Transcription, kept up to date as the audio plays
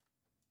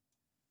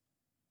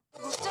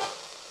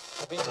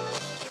Ready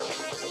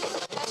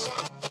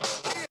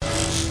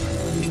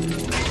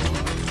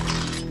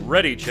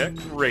Check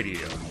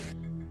Radio.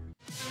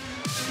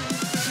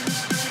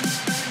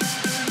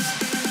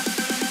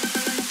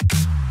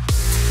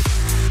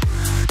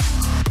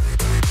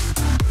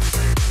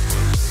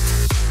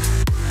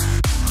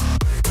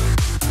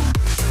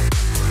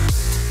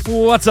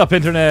 What's up,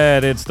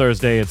 Internet? It's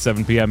Thursday at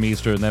 7 p.m.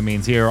 Eastern. That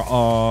means here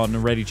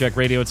on Ready Check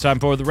Radio, it's time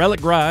for the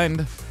Relic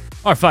Grind,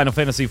 our Final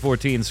Fantasy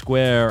XIV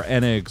Square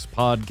Enix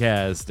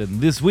podcast.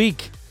 And this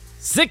week,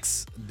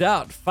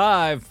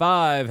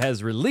 6.55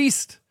 has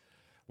released.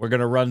 We're going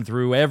to run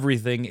through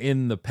everything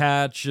in the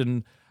patch,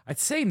 and I'd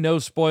say no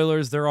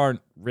spoilers. There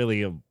aren't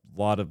really a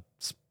lot of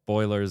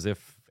spoilers,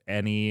 if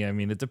any. I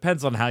mean, it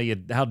depends on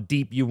how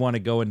deep you want to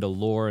go into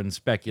lore and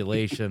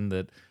speculation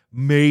that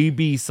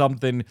maybe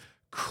something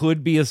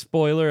could be a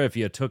spoiler if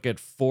you took it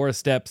 4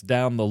 steps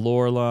down the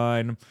lore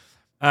line.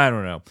 I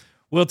don't know.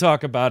 We'll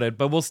talk about it,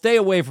 but we'll stay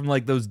away from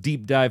like those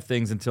deep dive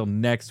things until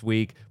next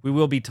week. We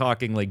will be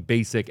talking like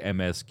basic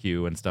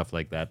MSQ and stuff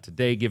like that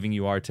today, giving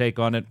you our take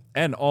on it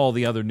and all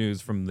the other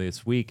news from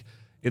this week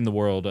in the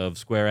world of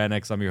Square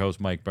Enix. I'm your host,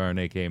 Mike Byrne,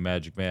 aka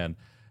Magic Man.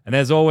 And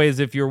as always,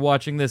 if you're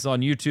watching this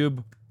on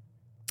YouTube,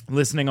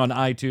 listening on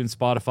iTunes,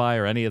 Spotify,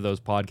 or any of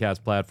those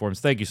podcast platforms,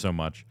 thank you so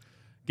much.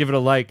 Give it a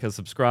like, a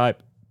subscribe,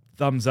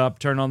 thumbs up,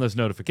 turn on those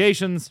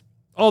notifications,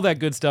 all that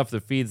good stuff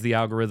that feeds the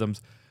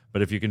algorithms.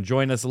 But if you can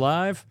join us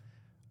live,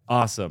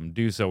 awesome.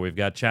 Do so. We've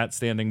got chat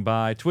standing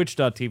by.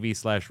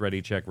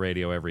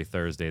 Twitch.tv/ReadyCheckRadio every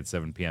Thursday at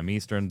 7 p.m.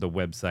 Eastern. The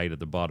website at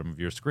the bottom of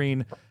your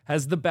screen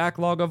has the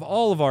backlog of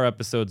all of our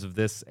episodes of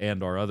this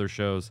and our other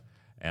shows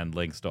and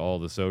links to all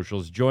the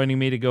socials. Joining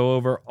me to go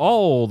over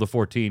all the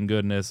 14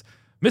 goodness,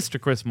 Mr.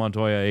 Chris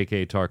Montoya,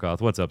 a.k.a. Tarkoth.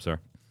 What's up, sir?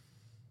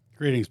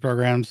 Greetings,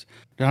 programs.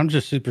 I'm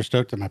just super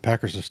stoked that my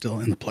Packers are still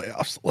in the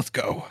playoffs. Let's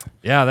go.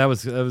 Yeah, that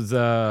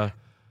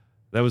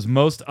was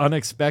most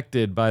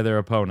unexpected by their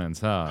opponents,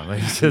 huh?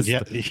 Like, just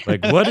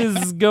like, what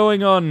is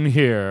going on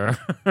here?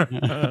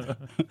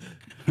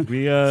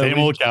 Same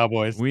old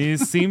Cowboys. We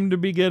seem to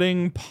be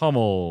getting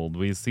pummeled.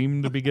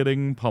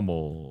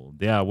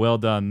 Yeah, well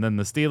done. Then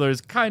the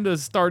Steelers kind of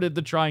started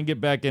to try and get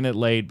back in it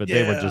late, but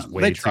they were just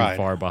way too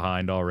far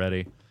behind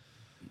already.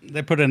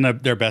 They put in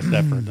their best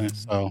effort.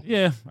 So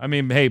yeah, I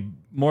mean, hey,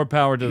 more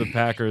power to the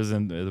Packers,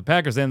 and the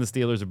Packers and the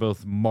Steelers are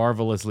both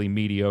marvelously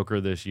mediocre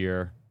this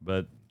year.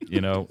 But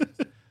you know,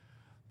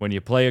 when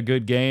you play a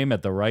good game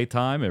at the right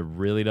time, it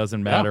really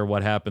doesn't matter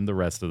what happened the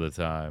rest of the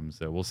time.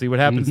 So we'll see what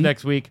happens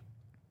next week.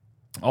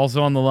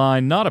 Also on the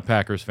line, not a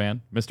Packers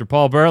fan, Mr.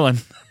 Paul Berlin,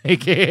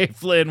 a.k.a.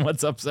 Flynn.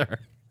 What's up, sir?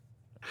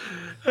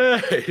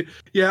 Hey,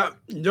 yeah,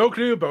 no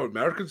clue about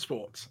American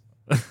sports.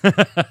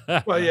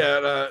 Well,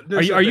 yeah.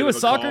 Are you a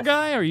soccer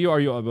guy? Are you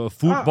a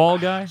football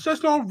guy? So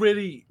it's not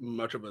really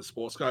much of a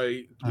sports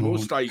guy.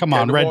 Most I come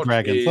on, Red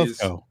Dragons, let's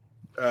go.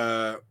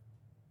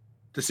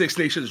 The Six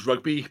Nations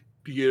rugby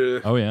year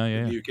in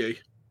the UK,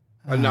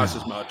 and that's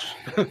as much.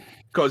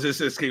 Because this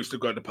escapes to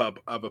go to the pub,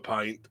 have a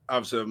pint,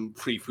 have some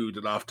free food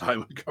at half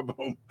time, and come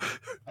home.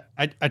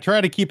 I try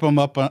to keep them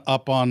up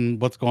on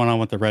what's going on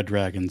with the Red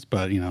Dragons,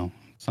 but you know.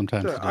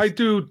 Sometimes I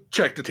do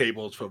check the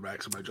tables for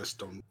Wrexham. I just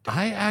don't.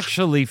 I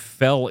actually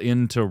fell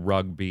into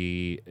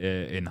rugby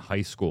in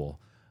high school.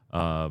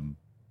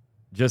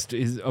 Just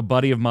a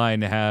buddy of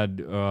mine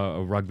had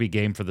a rugby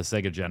game for the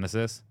Sega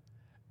Genesis,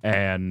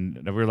 and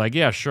we were like,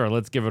 "Yeah, sure,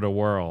 let's give it a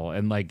whirl."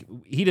 And like,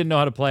 he didn't know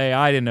how to play.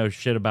 I didn't know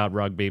shit about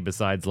rugby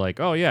besides like,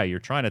 "Oh yeah, you're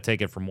trying to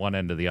take it from one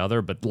end to the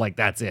other," but like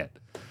that's it.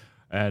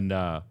 And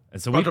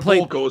so but the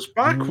ball goes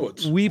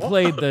backwards. We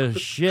played the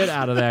shit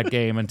out of that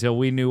game until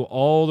we knew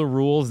all the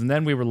rules, and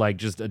then we were like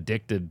just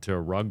addicted to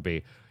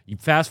rugby. You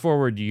fast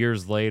forward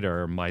years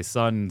later, my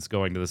son's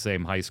going to the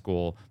same high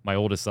school. My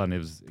oldest son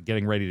is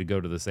getting ready to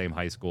go to the same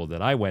high school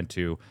that I went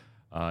to.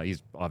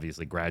 He's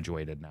obviously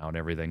graduated now and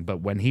everything, but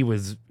when he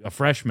was a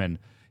freshman,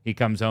 he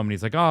comes home and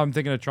he's like, "Oh, I'm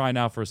thinking of trying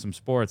out for some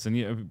sports," and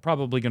you're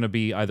probably going to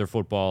be either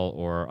football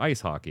or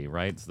ice hockey,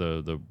 right? It's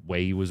the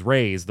way he was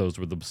raised. Those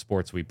were the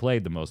sports we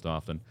played the most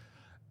often.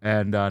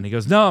 And he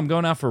goes, "No, I'm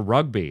going out for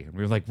rugby." And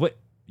we were like, "What?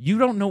 You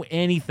don't know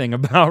anything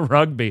about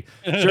rugby?"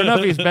 Sure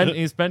enough,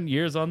 he spent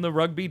years on the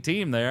rugby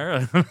team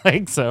there.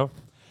 Like, so,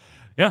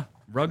 yeah,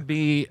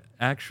 rugby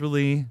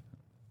actually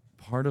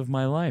part of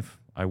my life.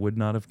 I would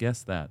not have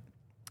guessed that.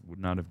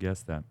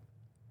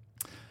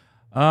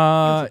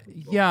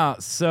 Yeah,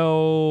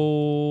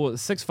 so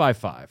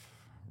 655,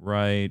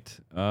 right?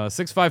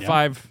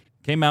 655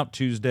 came out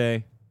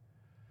Tuesday.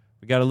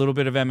 We got a little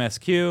bit of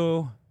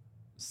MSQ,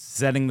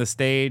 setting the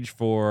stage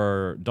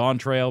for Dawn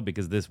Trail,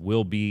 because this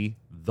will be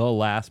the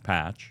last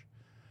patch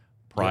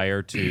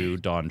prior to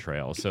Dawn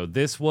Trail. So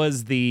this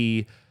was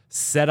the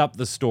set up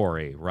the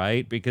story,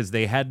 right? Because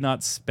they had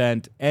not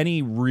spent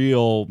any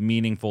real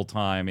meaningful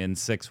time in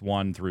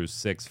 6.1 through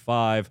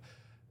 6.5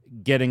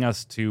 getting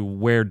us to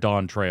where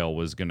Dawn Trail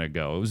was going to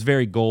go. It was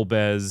very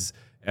Golbez,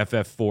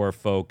 FF4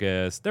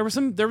 focused. There were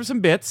some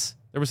bits.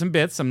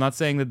 I'm not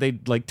saying that they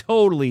like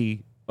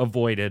totally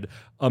avoided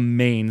a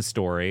main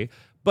story,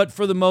 but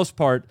for the most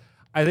part,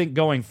 I think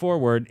going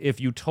forward, if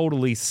you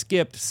totally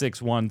skipped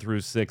 6.1 through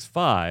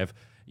 6.5,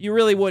 you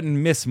really wouldn't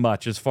miss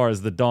much as far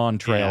as the Dawn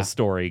Trail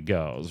story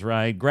goes,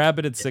 right? Grab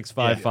it at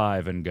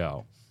 6.5.5 and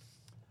go.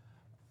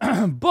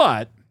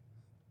 But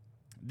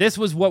this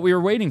was what we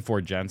were waiting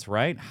for, gents,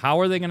 right? How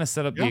are they going to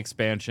set up the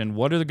expansion?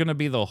 What are going to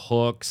be the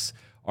hooks?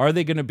 Are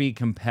they going to be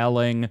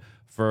compelling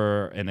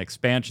for an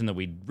expansion that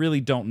we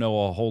really don't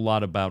know a whole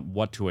lot about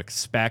what to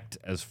expect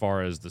as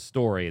far as the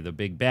story, the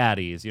big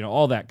baddies,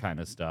 all that kind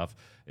of stuff?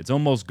 It's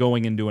almost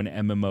going into an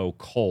MMO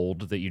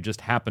cold that you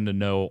just happen to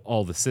know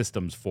all the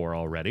systems for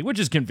already, which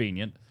is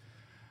convenient.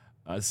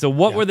 So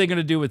what were they going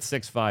to do with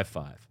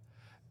 6.5.5?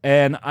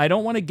 And I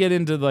don't want to get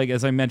into,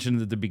 as I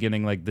mentioned at the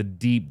beginning, the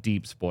deep,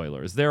 deep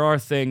spoilers. There are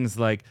things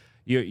like,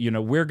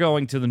 we're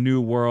going to the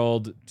New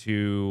World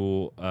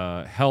to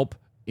help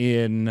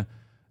in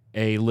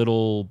a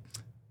little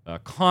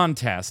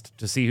contest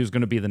to see who's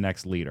going to be the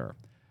next leader.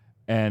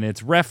 And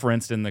it's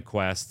referenced in the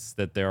quests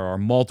that there are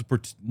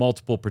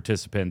multiple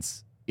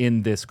participants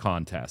in this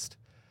contest.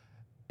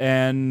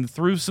 And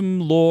through some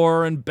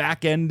lore and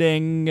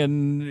back-ending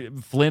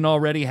and Flynn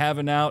already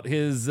having out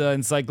his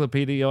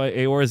Encyclopedia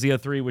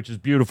Eorzea 3, which is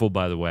beautiful,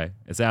 by the way.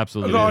 It's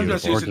absolutely beautiful. I'm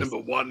just using number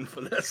 1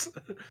 for this.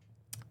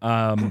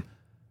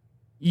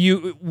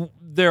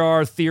 There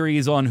are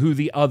theories on who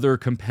the other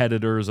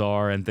competitors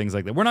are and things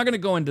like that. We're not going to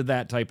go into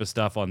that type of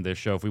stuff on this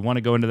show. If we want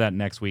to go into that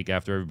next week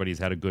after everybody's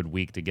had a good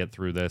week to get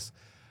through this,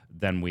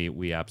 then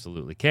we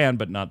absolutely can,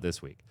 but not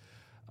this week.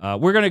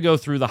 We're going to go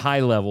through the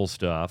high-level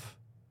stuff,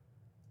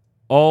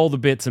 all the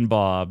bits and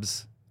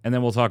bobs, and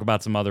then we'll talk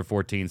about some other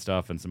 14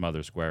 stuff and some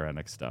other Square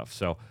Enix stuff.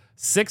 So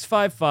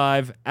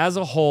 6.5.5 as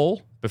a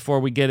whole,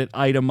 before we get it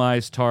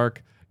itemized,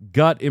 Tark,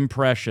 gut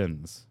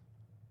impressions.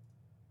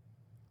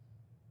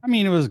 I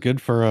mean, it was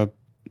good for a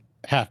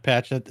half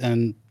patch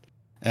and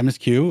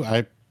MSQ.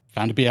 I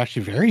found it to be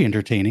actually very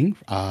entertaining.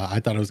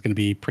 I thought it was going to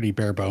be pretty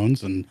bare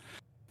bones and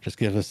just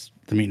give us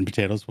the meat and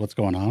potatoes, what's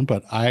going on.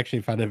 But I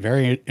actually found it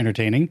very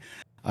entertaining.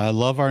 I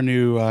love our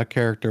new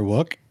character,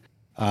 Wook.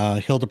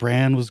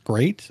 Hildebrand was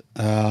great.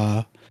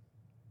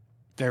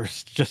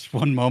 There's just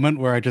one moment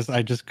where I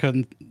just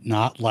couldn't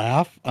not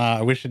laugh.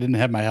 I wish I didn't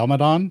have my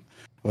helmet on.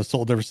 I was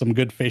told there were some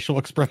good facial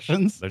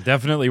expressions. There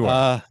definitely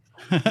were.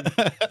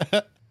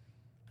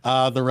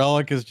 The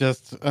Relic is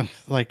just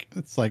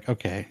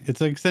okay,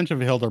 it's an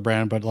extension of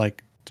Hildebrand, but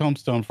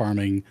tombstone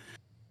farming,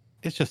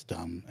 it's just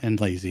dumb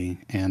and lazy.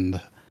 And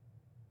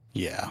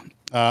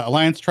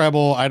Alliance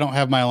Tribal, I don't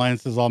have my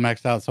alliances all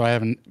maxed out, so I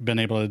haven't been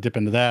able to dip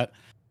into that.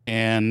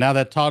 And now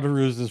that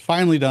Todoruz is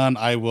finally done,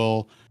 I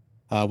will,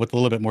 with a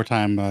little bit more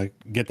time,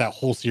 get that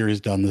whole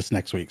series done this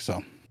next week.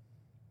 So,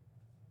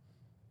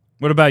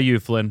 what about you,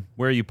 Flynn?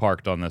 Where are you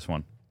parked on this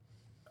one?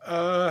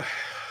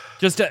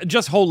 Just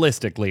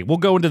holistically, we'll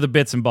go into the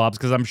bits and bobs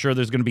because I'm sure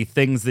there's going to be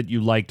things that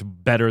you liked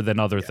better than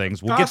other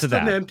things. We'll get to that.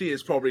 Fast and Empty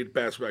is probably the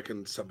best way I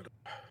can sum it up.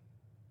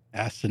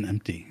 Fast and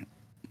Empty.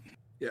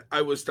 Yeah,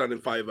 I was done in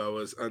 5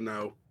 hours, and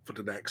now for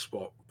the next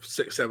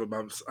 6-7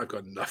 months, I've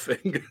got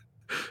nothing.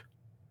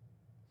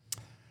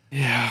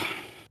 Yeah.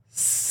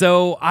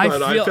 So I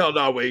felt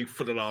that way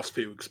for the last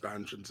few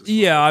expansions.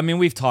 Yeah, I mean,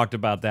 we've talked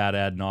about that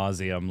ad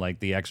nauseum,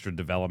 the extra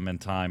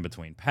development time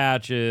between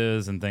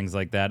patches and things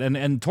like that.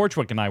 And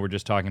Torchwick and I were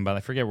just talking about,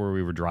 I forget where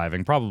we were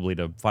driving, probably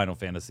to Final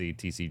Fantasy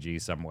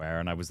TCG somewhere.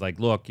 And I was like,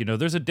 look,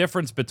 there's a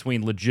difference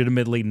between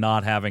legitimately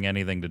not having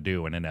anything to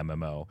do in an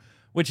MMO,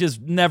 which is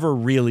never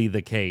really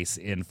the case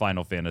in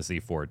Final Fantasy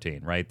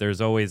XIV, right?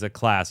 There's always a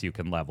class you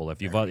can level.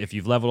 If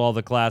you've leveled all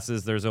the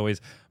classes, there's always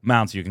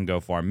mounts you can go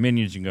farm,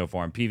 minions you can go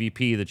farm,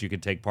 PvP that you can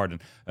take part in.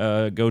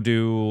 Go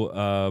do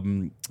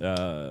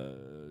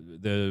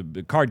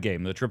the card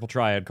game, the Triple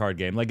Triad card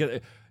game.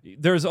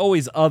 There's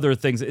always other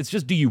things. It's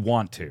just, do you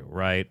want to,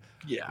 right?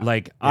 Yeah.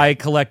 I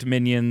collect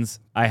minions.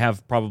 I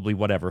have probably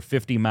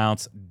 50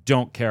 mounts.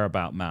 Don't care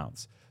about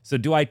mounts. So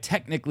do I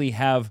technically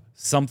have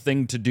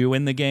something to do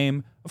in the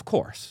game? Of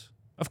course,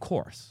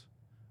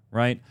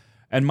 right?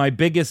 And my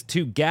biggest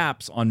 2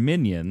 gaps on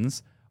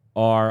minions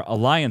are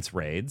Alliance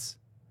raids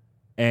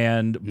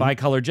and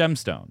bicolor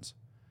gemstones.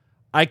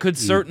 I could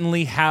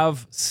certainly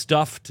have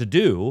stuff to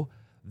do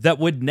that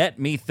would net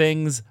me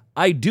things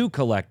I do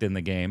collect in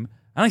the game,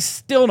 and I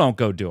still don't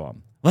go do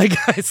them. I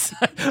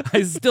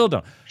still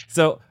don't.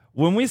 So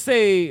when we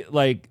say,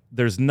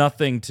 there's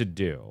nothing to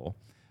do,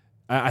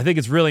 I think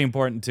it's really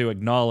important to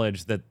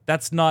acknowledge that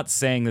that's not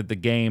saying that the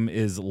game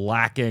is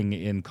lacking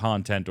in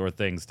content or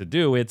things to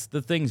do. It's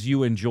the things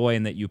you enjoy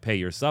and that you pay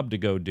your sub to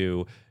go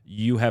do,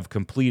 you have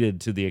completed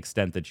to the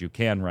extent that you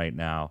can right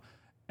now.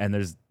 And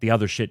there's the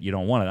other shit you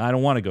don't want to. I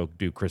don't want to go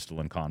do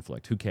Crystalline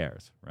Conflict. Who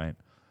cares, right?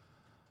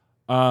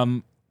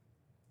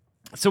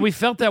 So we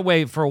felt that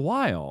way for a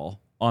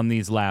while on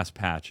these last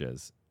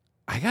patches.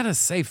 I got to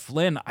say,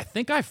 Flynn, I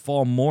think I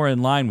fall more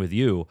in line with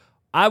you.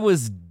 I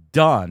was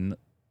done.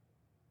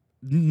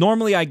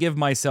 Normally, I give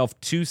myself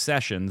 2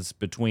 sessions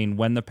between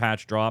when the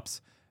patch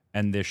drops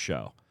and this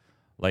show.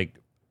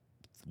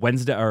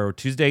 Wednesday or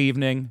Tuesday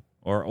evening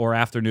or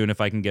afternoon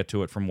if I can get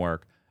to it from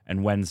work,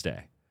 and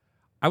Wednesday.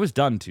 I was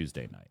done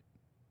Tuesday night.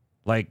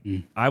 Like,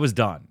 I was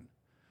done.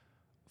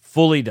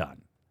 Fully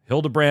done.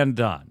 Hildebrand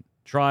done.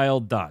 Trial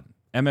done.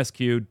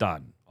 MSQ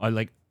done.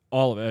 Like,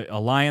 all of it.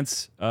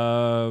 Alliance,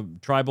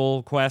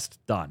 Tribal Quest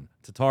done.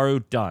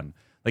 Tataru done.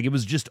 Like, it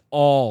was just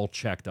all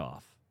checked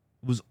off.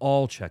 It was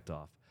all checked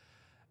off.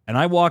 And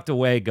I walked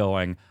away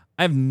going,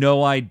 I have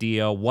no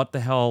idea what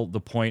the hell the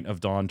point of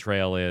Dawn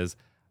Trail is,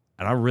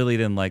 and I really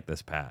didn't like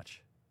this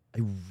patch.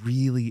 I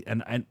really,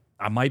 and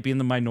I might be in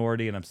the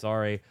minority, and I'm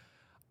sorry.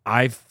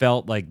 I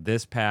felt like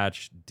this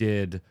patch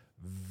did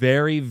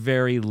very,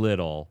 very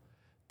little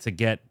to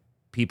get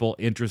people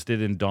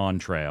interested in Dawn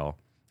Trail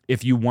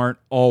if you weren't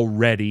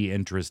already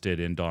interested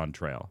in Dawn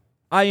Trail.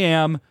 I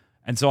am,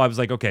 and so I was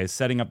like, okay,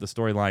 setting up the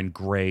storyline,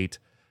 great.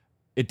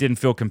 It didn't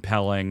feel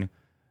compelling.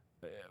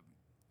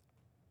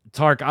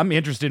 Tark, I'm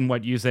interested in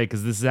what you say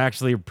because this is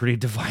actually a pretty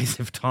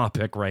divisive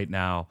topic right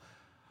now.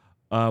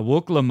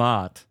 Wook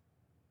Lamont,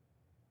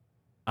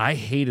 I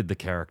hated the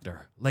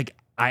character. Like,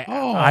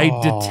 I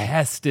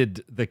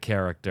detested the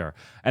character.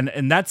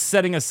 And that's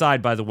setting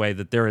aside, by the way,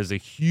 that there is a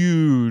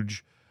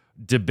huge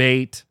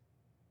debate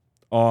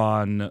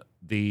on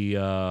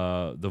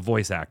the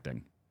voice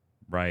acting,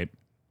 right?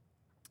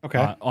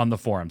 Okay. On the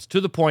forums,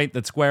 to the point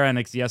that Square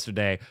Enix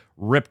yesterday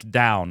ripped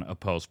down a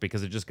post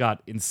because it just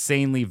got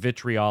insanely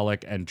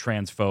vitriolic and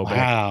transphobic.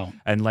 Wow.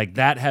 And like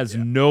that has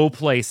no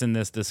place in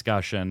this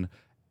discussion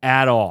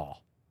at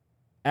all.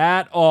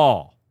 At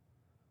all.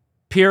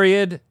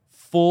 Period.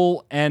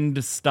 Full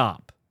end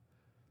stop.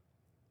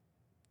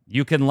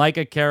 You can like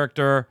a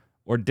character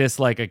or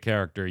dislike a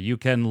character. You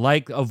can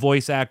like a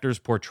voice actor's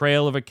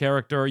portrayal of a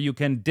character, or you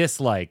can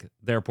dislike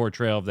their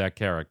portrayal of that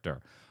character.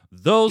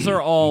 Those are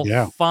all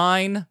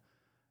fine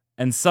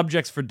and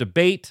subjects for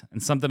debate,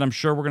 and something I'm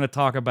sure we're going to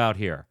talk about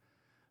here.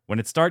 When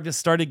it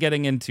started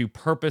getting into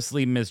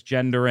purposely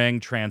misgendering,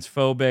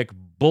 transphobic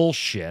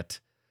bullshit,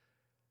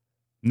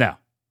 no.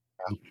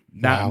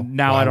 Now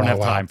I don't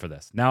have time for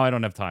this. Now I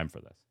don't have time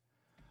for this.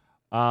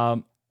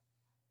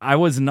 I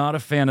was not a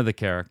fan of the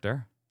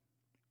character.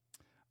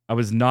 I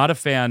was not a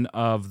fan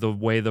of the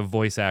way the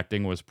voice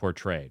acting was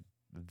portrayed.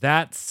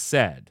 That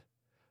said,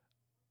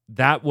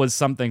 that was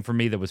something for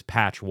me that was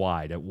patch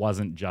wide. It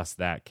wasn't just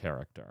that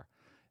character.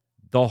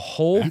 The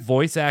whole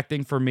voice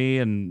acting for me,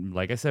 and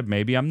like I said,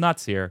 maybe I'm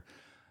nuts here,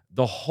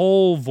 the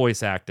whole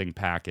voice acting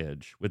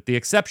package, with the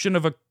exception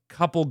of a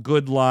couple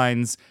good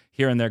lines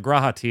here and there,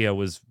 Grahatia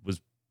was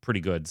pretty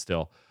good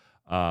still.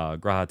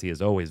 Grahatia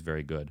is always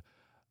very good.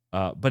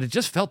 But it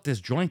just felt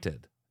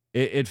disjointed.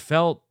 It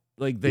felt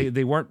like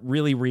they weren't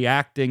really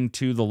reacting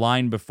to the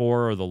line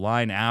before or the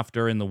line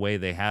after in the way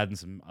they had in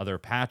some other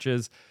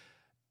patches.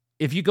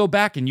 If you go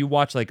back and you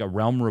watch like a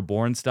Realm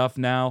Reborn stuff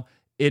now,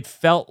 it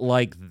felt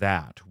like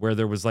that, where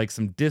there was like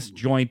some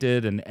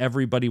disjointed and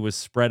everybody was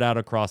spread out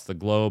across the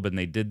globe, and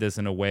they did this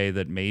in a way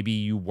that maybe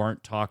you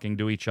weren't talking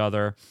to each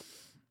other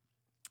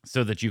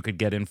so that you could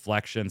get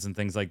inflections and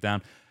things like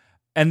that.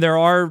 And there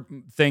are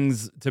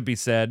things to be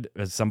said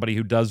as somebody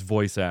who does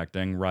voice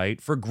acting, right,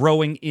 for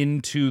growing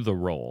into the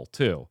role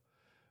too.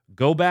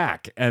 Go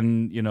back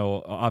and,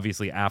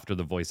 obviously after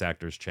the voice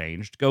actors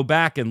changed, go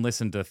back and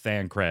listen to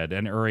Thancred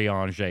and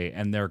Urianger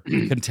and their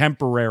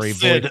contemporary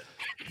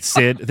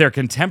their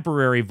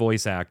contemporary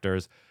voice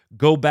actors.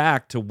 Go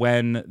back to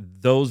when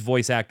those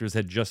voice actors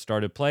had just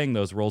started playing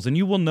those roles, and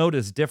you will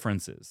notice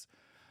differences.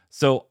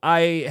 So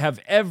I have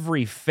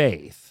every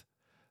faith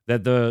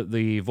that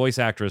the voice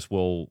actress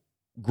will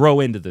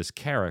grow into this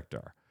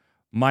character.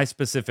 My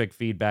specific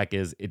feedback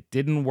is it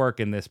didn't work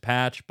in this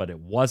patch, but it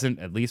wasn't,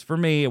 at least for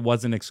me, it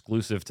wasn't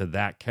exclusive to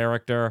that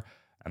character.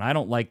 And I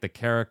don't like the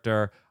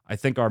character. I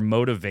think our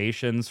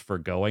motivations for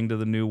going to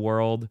the new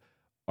world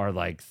are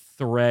like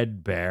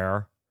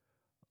threadbare.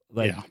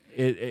 Like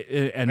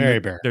and very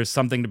bare. There's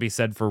something to be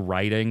said for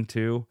writing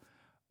too.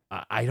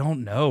 I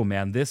don't know,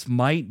 man. This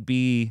might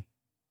be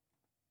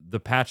the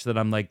patch that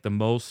I'm like the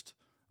most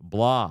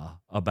blah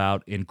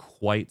about in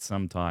quite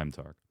some time,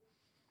 Tark.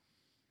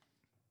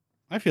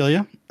 I feel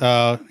you.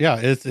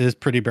 It's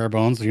pretty bare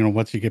bones.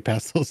 Once you get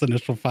past those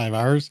initial 5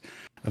 hours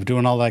of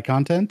doing all that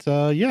content,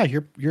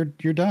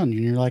 you're done. And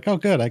you're like, oh,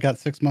 good. I got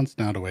 6 months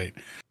now to wait.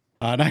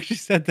 And I actually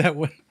said that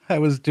when I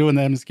was doing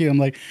the MSQ. I'm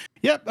like,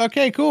 yep,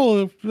 okay,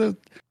 cool. The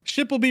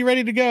ship will be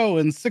ready to go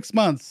in 6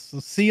 months.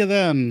 See you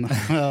then.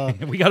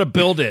 We got to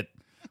build it.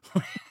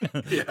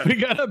 We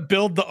got to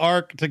build the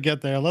arc to get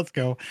there. Let's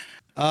go.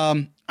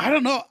 I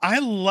don't know. I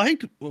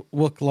liked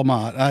Wook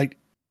Lamont.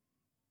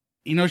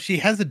 She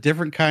has a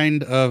different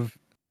kind of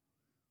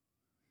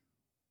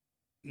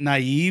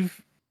naive.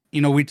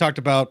 We talked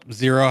about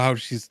Zero, how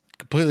she's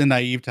completely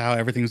naive to how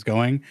everything's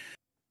going,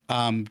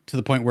 to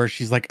the point where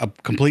she's like a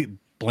complete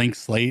blank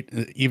slate,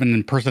 even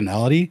in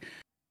personality.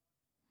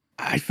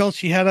 I felt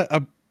she had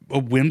a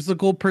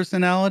whimsical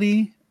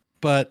personality,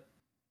 but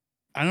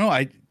I don't know.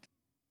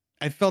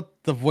 I felt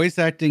the voice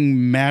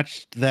acting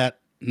matched that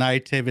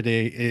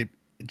naivety.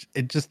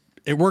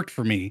 It worked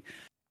for me.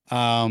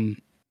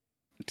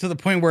 To the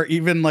point where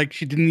even like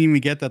she didn't even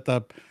get that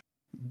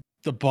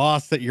the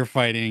boss that you're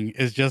fighting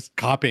is just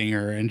copying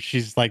her, and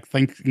she's like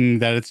thinking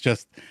that it's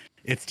just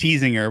it's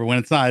teasing her, but when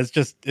it's not, it's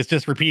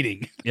just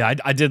repeating. Yeah,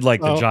 I did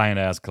like the giant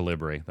ass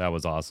Calibri. That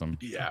was awesome.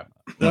 Yeah,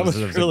 that was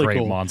really a great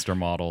cool. monster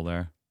model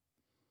there.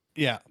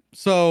 Yeah.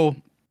 So,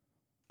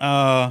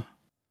 I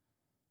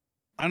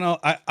know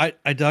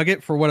I dug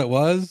it for what it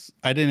was.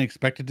 I didn't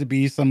expect it to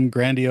be some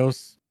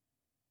grandiose,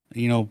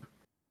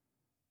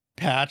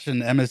 patch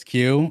and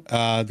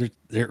MSQ.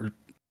 They're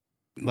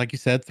like you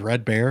said,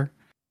 threadbare.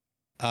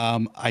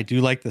 I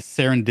do like the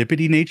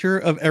serendipity nature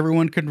of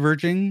everyone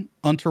converging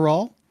on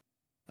Tyrol.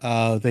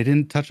 They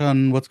didn't touch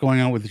on what's going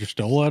on with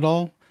Justola at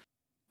all,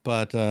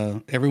 but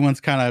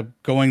everyone's kind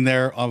of going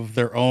there of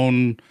their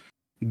own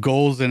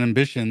goals and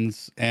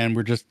ambitions, and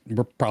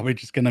we're probably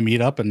just gonna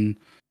meet up, and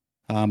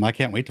I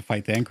can't wait to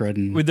fight Thancred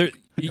and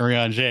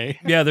Urianger.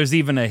 Yeah, there's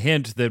even a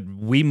hint that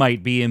we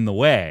might be in the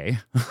way.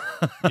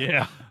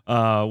 Yeah,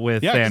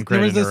 with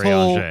Thancred and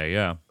Urianger.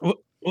 Yeah.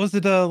 Was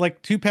it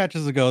like 2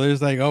 patches ago? There's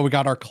like, oh, we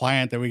got our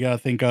client that we got to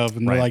think of,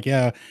 and they're like,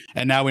 yeah,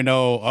 and now we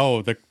know,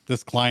 oh,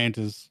 this client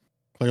is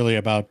clearly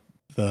about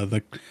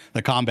the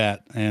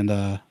combat and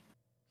the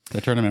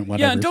tournament,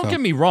 whatever. Yeah, and don't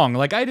get me wrong,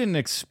 like I didn't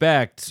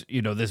expect,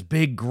 this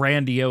big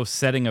grandiose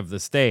setting of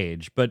the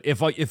stage, but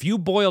if you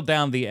boil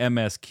down the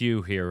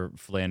MSQ here,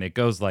 Flynn, it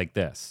goes like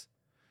this.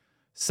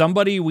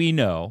 Somebody we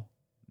know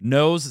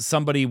knows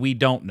somebody we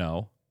don't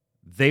know.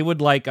 They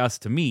would like us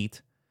to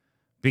meet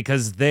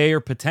because they are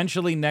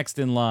potentially next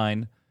in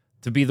line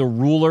to be the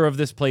ruler of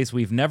this place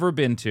we've never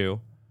been to.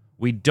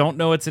 We don't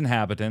know its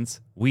inhabitants.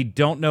 We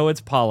don't know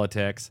its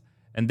politics.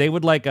 And they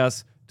would like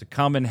us to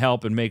come and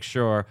help and make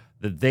sure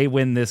that they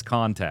win this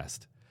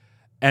contest.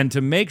 And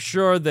to make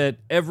sure that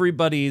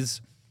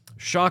everybody's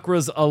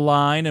chakras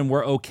align and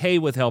we're okay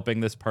with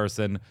helping this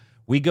person,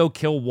 we go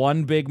kill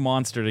one big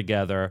monster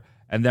together,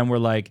 and then we're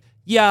like,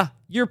 yeah,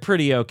 you're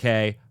pretty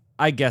okay.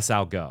 I guess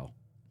I'll go.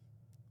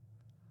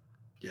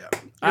 Yeah,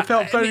 it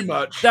felt very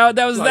much. That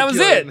was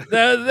it.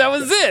 That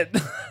was it.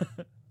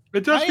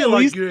 It does feel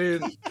like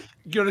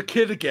you're a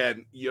kid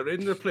again. You're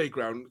in the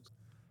playground.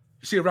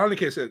 You see a random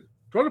kid said, "Do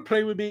you want to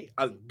play with me?"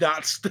 And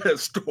that's the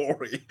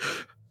story.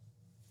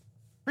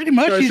 Pretty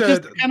much, he's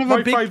just kind of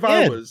a big 5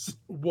 hours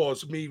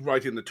was me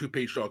writing the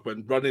 2-page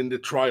document, running the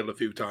trial a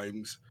few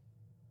times,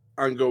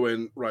 and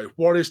going, right,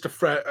 what is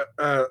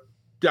the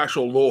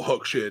actual law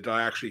hook shit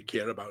I actually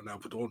care about now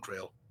for Dawn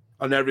Trail?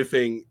 And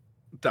everything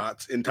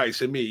that's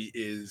enticing me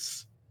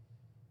is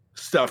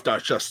stuff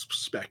that's just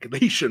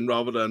speculation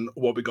rather than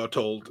what we got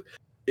told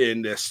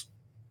in this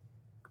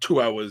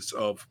 2 hours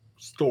of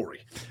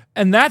story.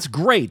 And that's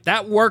great.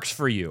 That works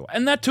for you.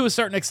 And that, to a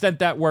certain extent,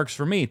 that works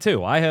for me, too.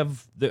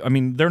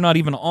 They're not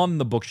even on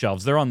the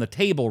bookshelves. They're on the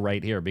table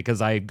right here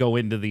because I go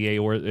into the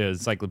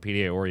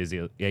Encyclopedia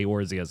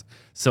Eorzeas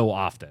so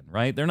often,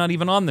 right? They're not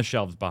even on the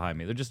shelves behind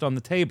me. They're just on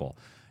the table.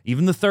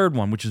 Even the third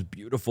one, which is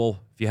beautiful.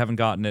 If you haven't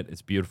gotten it,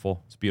 it's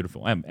beautiful. It's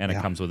beautiful. And it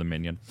comes with a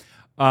minion.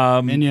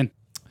 Minion.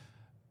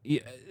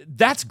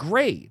 That's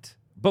great.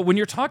 But when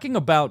you're talking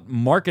about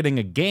marketing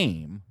a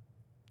game,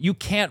 you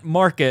can't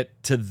market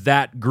to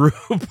that group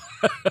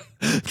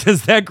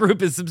because that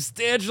group is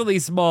substantially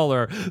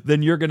smaller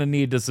than you're going to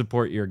need to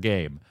support your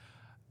game.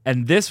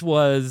 And this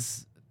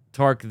was,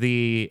 Tark,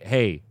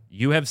 hey,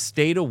 you have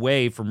stayed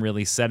away from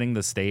really setting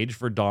the stage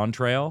for Dawn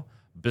Trail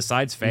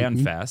besides fan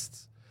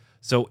fests.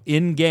 So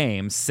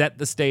in-game, set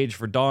the stage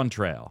for Dawn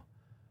Trail.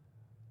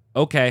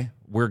 Okay,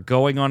 we're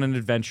going on an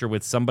adventure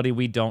with somebody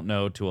we don't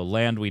know to a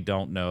land we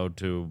don't know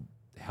to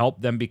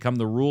help them become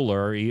the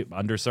ruler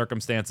under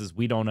circumstances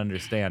we don't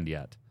understand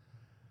yet.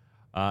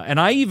 And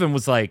I even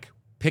was like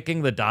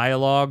picking the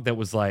dialogue that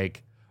was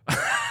like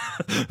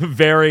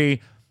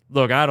very,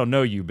 look, I don't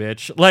know you,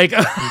 bitch. Like,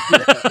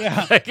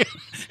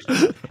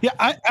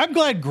 I'm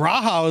glad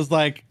Graha was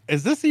like,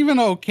 is this even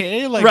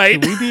okay? Like,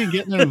 right. Should we be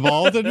getting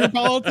involved in your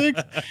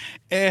politics?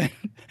 And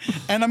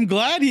I'm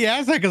glad he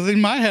asked that because in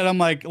my head, I'm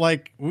like,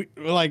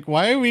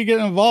 why are we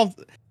getting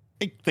involved?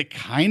 They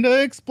kind of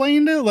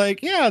explained it.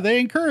 Like, yeah, they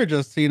encourage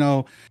us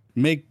to,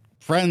 make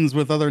friends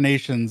with other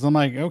nations. I'm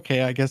like,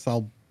 okay, I guess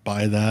I'll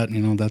buy that.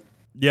 That.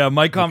 Yeah,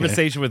 my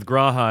conversation with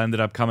Graha ended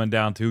up coming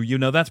down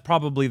to, that's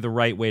probably the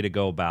right way to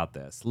go about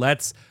this.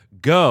 Let's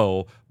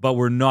go, but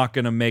we're not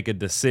going to make a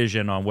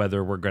decision on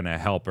whether we're going to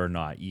help or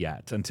not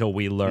yet until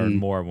we learn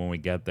more when we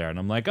get there. And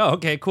I'm like, oh,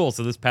 okay, cool.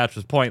 So this patch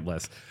was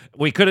pointless.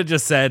 We could have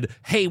just said,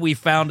 hey, we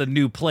found a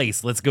new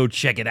place. Let's go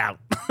check it out.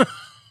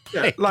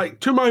 Yeah, like,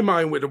 to my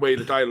mind, with the way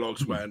the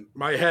dialogues went,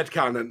 my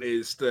headcanon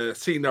is the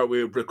scene that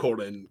we were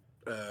recording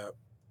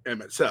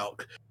Emmett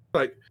Selk.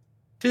 Like,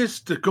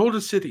 this, the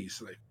Golden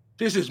Cities, like,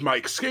 this is my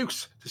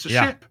excuse. This is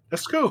a ship.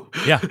 Let's go.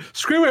 Yeah.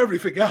 Screw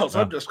everything else.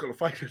 I'm just going to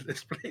fight in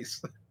this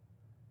place.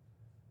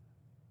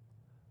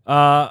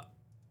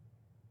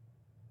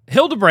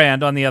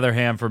 Hildebrand, on the other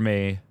hand, for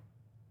me,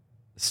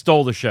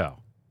 stole the show.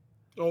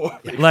 Oh,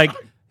 like,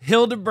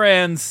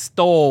 Hildebrand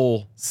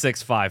stole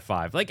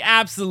 655. Like,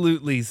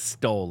 absolutely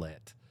stole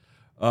it.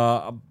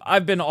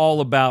 I've been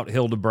all about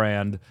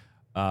Hildebrand.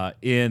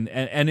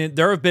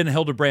 There have been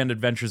Hildebrand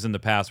adventures in the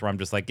past where I'm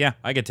just like, yeah,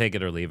 I could take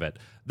it or leave it.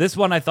 This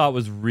one I thought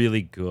was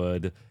really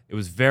good. It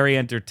was very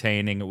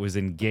entertaining. It was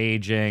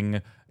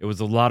engaging. It was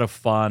a lot of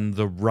fun.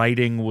 The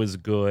writing was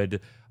good.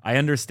 I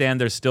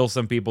understand there's still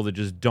some people that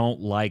just don't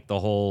like the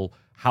whole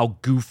how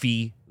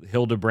goofy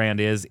Hildebrand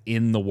is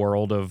in the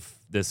world of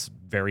this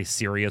very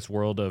serious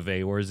world of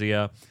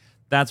Eorzea.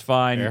 That's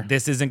fine. Fair.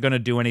 This isn't going to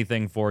do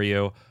anything for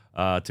you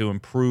to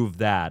improve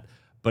that.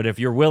 But if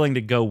you're willing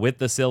to go with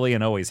the silly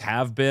and always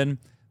have been,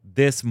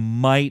 this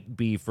might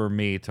be, for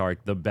me,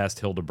 Tark, the best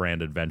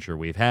Hildebrand adventure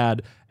we've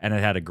had, and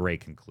it had a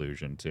great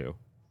conclusion, too.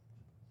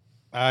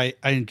 I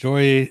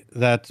enjoy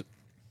that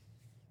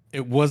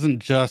it wasn't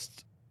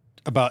just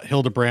about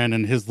Hildebrand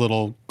and his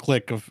little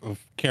clique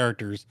of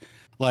characters.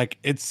 Like,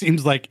 it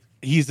seems like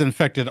he's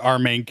infected our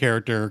main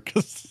character,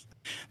 because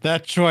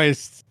that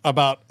choice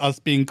about us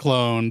being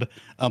cloned,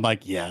 I'm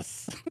like,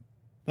 yes.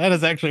 That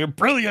is actually a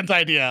brilliant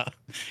idea.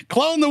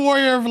 Clone the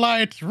Warrior of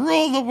Light,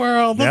 rule the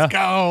world. Let's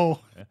go.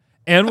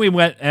 And we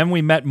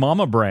met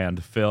Mama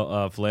Brand,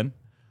 Flynn.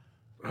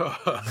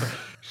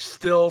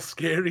 Still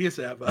scary as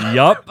ever.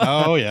 Yup.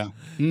 Oh yeah.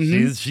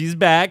 Mm-hmm. She's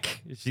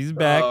back. She's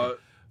back.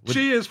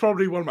 She is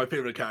probably one of my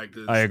favorite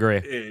characters. I agree.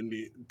 In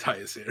the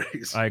entire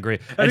series. I agree.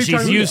 And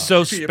she's used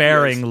so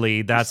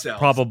sparingly. That's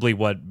probably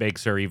what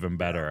makes her even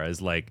better.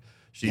 Is like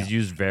she's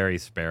used very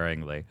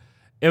sparingly.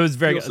 It was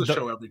very good.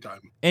 Show every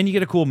time. And you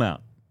get a cool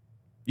mount.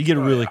 You get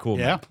a really cool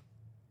mount.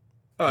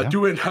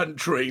 Doing hunt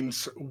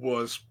trains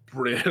was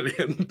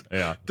brilliant.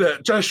 Yeah.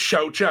 Just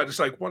shout chat. It's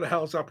like, what the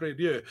hell's happening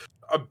here?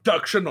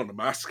 Abduction on a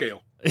mass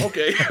scale.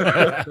 Okay.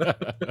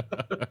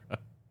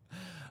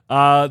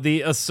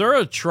 The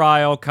Asura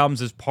trial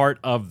comes as part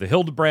of the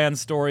Hildebrand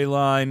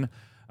storyline.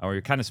 We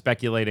were kind of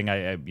speculating,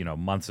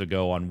 months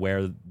ago on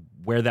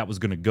where that was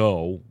going to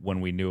go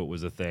when we knew it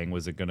was a thing.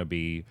 Was it going to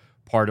be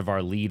part of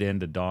our lead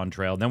into Dawn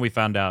Trail? And then we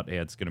found out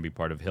it's going to be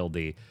part of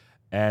Hildy,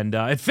 and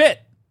it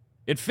fit.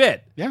 It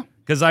fit. Yeah.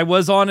 Because I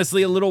was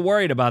honestly a little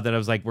worried about that. I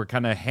was like, we're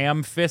kind of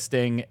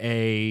ham-fisting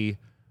a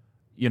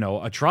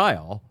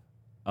trial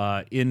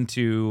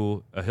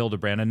into a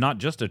Hildebrand, and not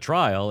just a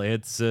trial.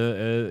 It's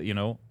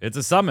it's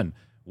a summon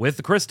with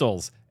the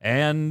crystals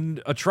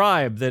and a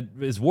tribe that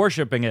is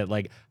worshiping it.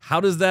 Like,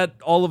 how does that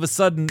all of a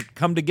sudden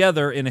come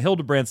together in a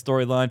Hildebrand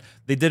storyline?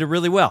 They did it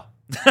really well.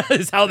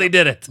 Is how they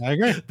did it. I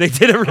agree. They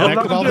did it really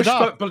well.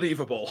 But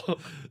believable.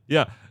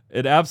 Yeah,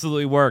 it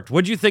absolutely worked.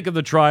 What'd you think of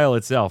the trial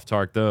itself,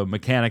 Tark? The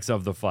mechanics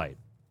of the fight?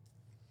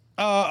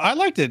 I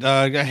liked it.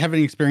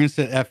 Having experienced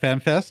it at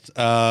FanFest,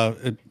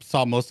 it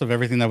saw most of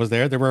everything that was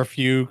there. There were a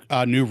few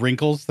new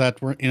wrinkles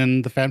that were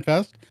in the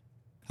FanFest,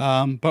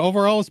 but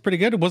overall, it's pretty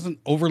good. It wasn't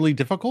overly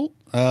difficult,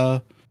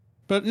 but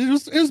it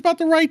was about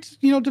the right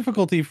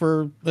difficulty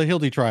for the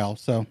Hildy trial.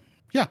 So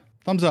yeah,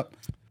 thumbs up.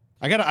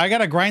 I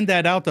gotta grind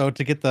that out though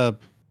to get the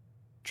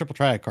triple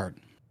triad card.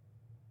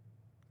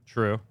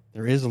 True.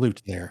 There is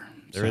loot there.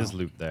 There is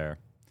loot there.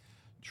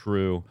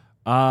 True.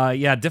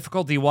 Yeah,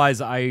 difficulty wise,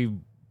 I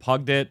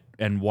pugged it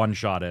and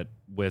one-shot it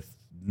with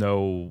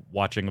no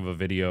watching of a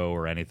video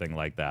or anything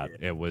like that.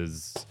 It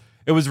was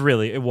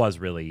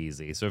really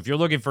easy. So if you're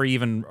looking for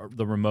even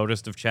the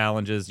remotest of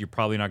challenges, you're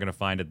probably not going to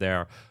find it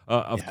there.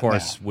 Of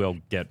course, we'll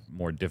get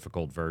more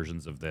difficult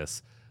versions of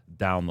this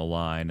down the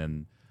line,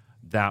 and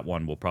that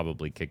one will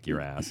probably kick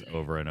your ass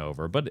over and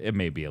over, but it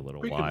may be a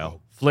little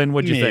while. Flynn,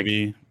 what'd you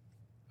think?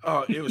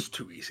 It was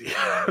too easy.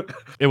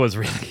 It was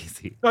really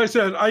easy. I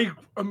said I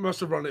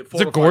must have run it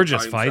 4 it's a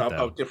gorgeous fight, out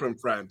though. Of different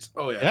friends.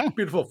 Oh yeah,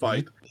 beautiful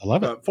fight. I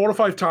love it. 4 or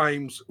 5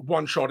 times,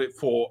 one shot it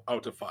 4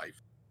 out of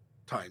 5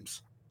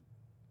 times.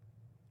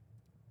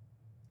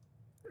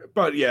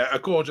 But yeah, a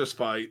gorgeous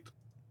fight.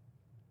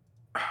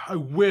 I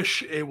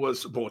wish it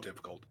was more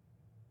difficult,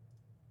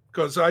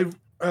 because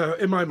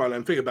in my mind,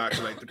 I'm thinking back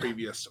to like the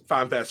previous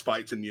FanFest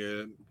fights and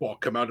what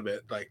come out of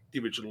it, like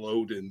the original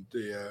Ode and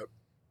the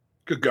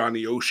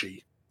Kagani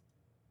Oshi.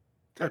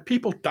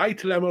 People died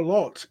to them a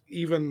lot,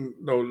 even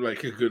though like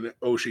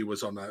Oshi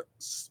was on a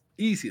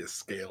easiest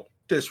scale.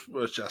 This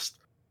was just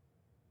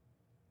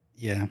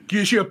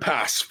gives you a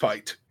pass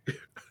fight.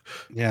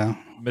 Yeah,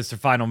 Mr.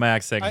 Final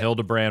Max saying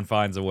Hildebrand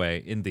finds a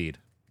way. Indeed.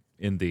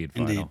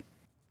 Final.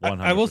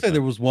 I will say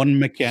there was one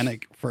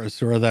mechanic for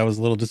Asura that I was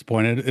a little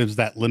disappointed. It was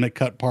that limit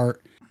cut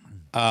part.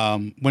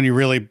 When you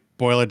really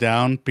boil it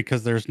down,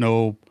 because there's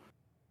no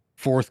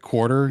fourth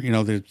quarter,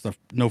 there's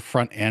no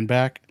front and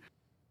back.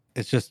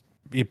 It's just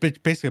it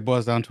basically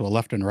boils down to a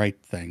left and right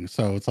thing.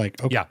 So it's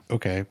like,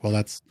 okay, well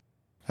that's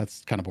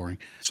kind of boring.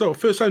 So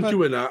first time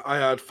doing that, I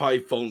had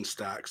 5 phone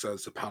stacks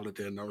as a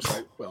paladin. I was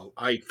like, well,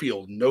 I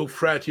feel no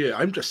threat here.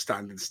 I'm just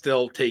standing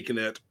still, taking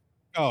it.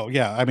 Oh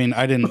yeah, I mean,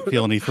 I didn't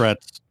feel any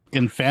threats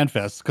in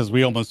FanFest because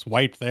we almost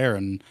wiped there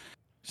and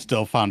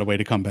still found a way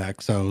to come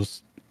back. So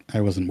I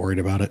wasn't worried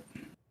about it.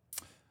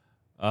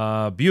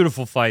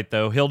 Beautiful fight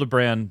though.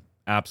 Hildebrand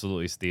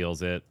absolutely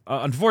steals it.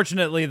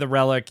 Unfortunately, the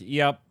Relic.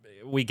 Yep,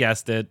 we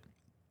guessed it.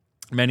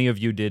 Many of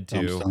you did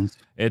too. Tomestones.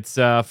 It's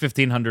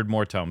 1,500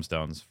 more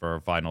tomestones for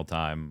a final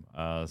time.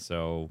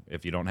 So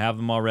if you don't have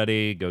them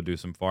already, go do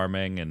some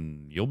farming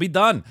and you'll be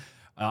done.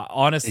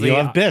 Honestly, you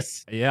have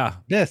Biss. Yeah.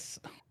 Biss.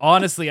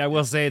 Honestly, I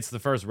will say it's the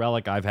first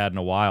relic I've had in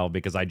a while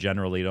because I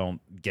generally don't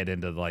get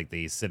into like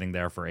the sitting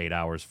there for 8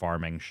 hours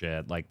farming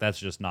shit. Like that's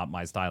just not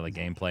my style of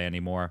gameplay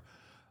anymore.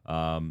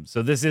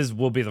 So this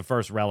will be the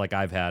first relic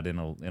I've had in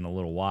a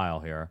little while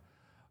here.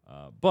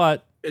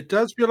 But it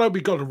does feel like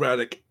we got a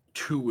relic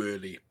too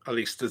early, at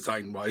least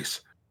design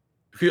wise.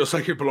 It feels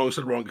like it belongs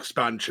to the wrong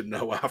expansion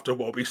now after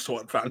what we saw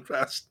at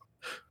FanFest.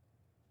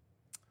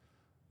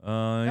 Yeah.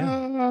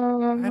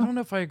 I don't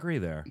know if I agree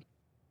there.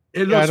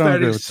 It looks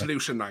very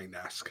Solution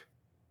 9-esque.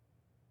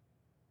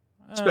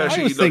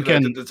 Especially looking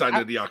at the design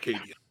of the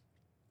Arcadia.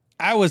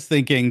 I was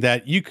thinking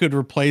that you could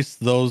replace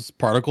those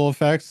particle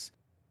effects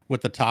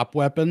with the top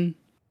weapon,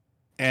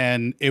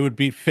 and it would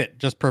be fit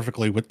just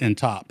perfectly within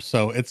top.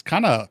 So it's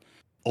kind of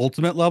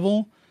ultimate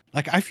level.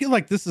 Like I feel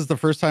like this is the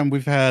first time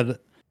we've had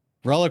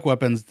relic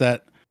weapons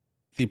that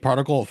the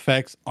particle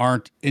effects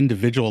aren't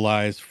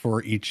individualized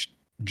for each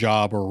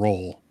job or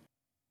role.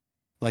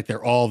 Like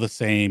they're all the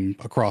same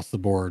across the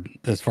board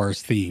as far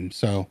as theme.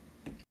 So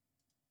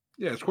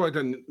yeah, it's quite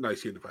a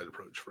nice unified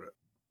approach for it.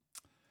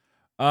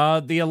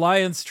 The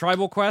Alliance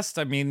Tribal Quest,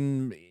 I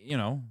mean,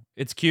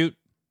 it's cute.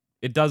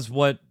 It does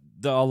what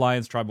the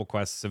Alliance Tribal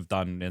Quests have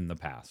done in the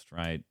past,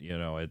 right?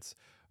 It's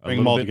bring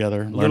them all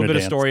together. A little bit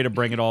of story to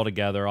bring it all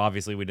together.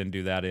 Obviously, we didn't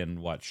do that in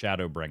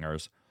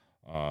Shadowbringers.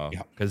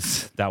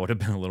 Because that would have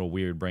been a little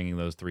weird bringing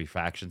those 3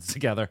 factions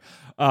together.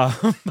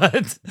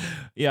 But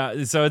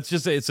yeah, so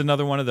it's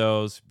another one of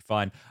those.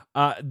 Fine.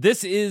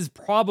 This is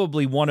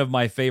probably one of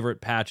my favorite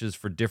patches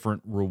for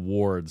different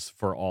rewards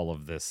for all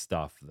of this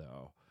stuff,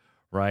 though.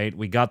 Right?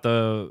 We got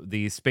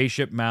the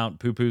spaceship mount,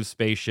 Poo-Poo's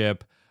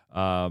spaceship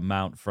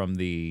mount from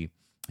the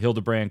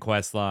Hildebrand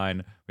quest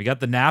line. We got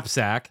the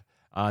knapsack.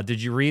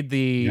 Did you read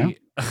the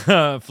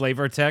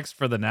flavor text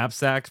for the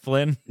knapsack,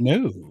 Flynn?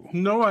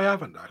 No, I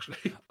haven't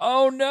actually.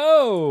 Oh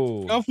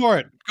no! Go for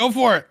it.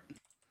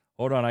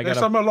 Hold on, I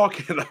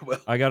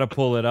gotta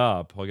pull it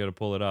up.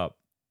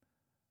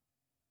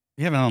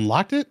 You haven't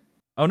unlocked it?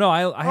 Oh no,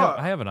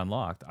 I have it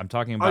unlocked. I'm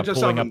talking about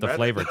pulling up the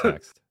flavor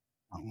text.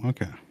 Oh,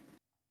 okay.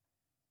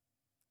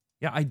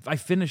 Yeah, I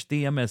finished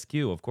the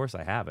MSQ. Of course,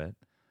 I have it.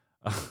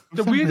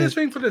 The weirdest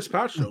thing for this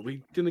patch, though,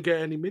 we didn't get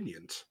any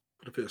minions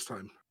for the first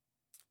time.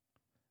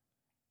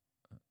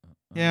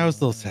 Yeah, I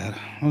was a little sad.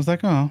 I was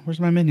like, oh,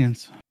 where's my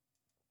minions?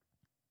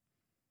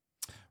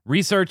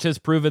 Research has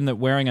proven that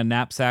wearing a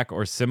knapsack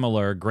or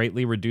similar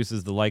greatly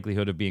reduces the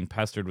likelihood of being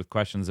pestered with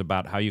questions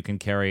about how you can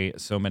carry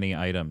so many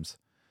items.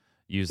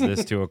 Use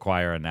this to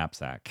acquire a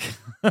knapsack.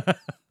 Oh,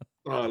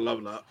 I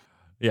love that.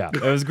 Yeah,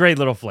 it was great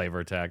little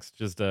flavor text.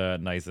 Just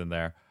nice in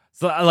there.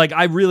 So,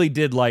 I really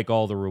did like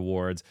all the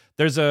rewards.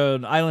 There's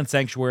an Island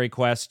Sanctuary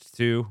quest,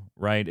 too,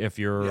 right? If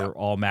you're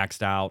all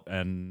maxed out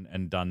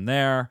and done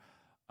there.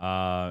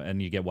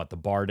 And you get the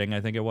barding, I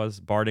think it was.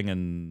 Barding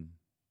and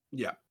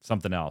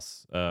something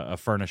else. A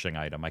furnishing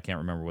item. I can't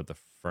remember what the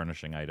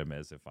furnishing item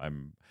is. I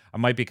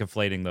might be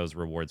conflating those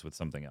rewards with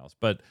something else.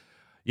 But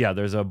yeah,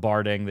 there's a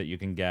barding that you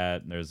can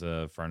get, and there's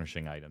a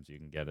furnishing items you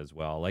can get as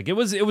well. Like it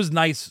was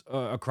nice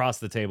across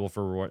the table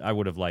for reward. I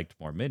would have liked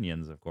more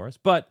minions, of course,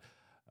 but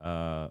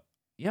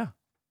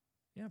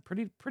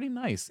pretty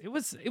nice. It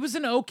was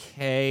an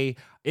okay.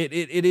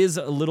 It is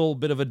a little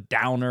bit of a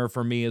downer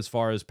for me as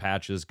far as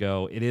patches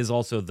go. It is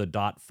also the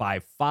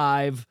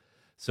 .55,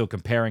 so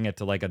comparing it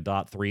to like a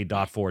 .3,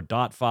 .4,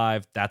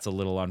 .5, that's a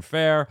little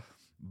unfair.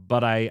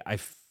 But I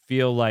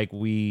feel like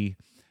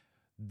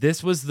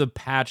this was the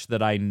patch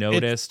that I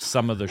noticed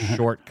some of the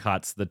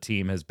shortcuts the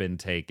team has been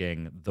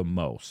taking the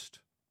most.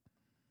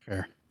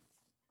 Fair.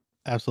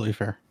 Absolutely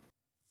fair.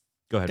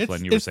 Go ahead,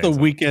 Flynn. You were saying the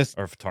weakest.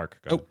 Or Tark.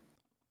 Go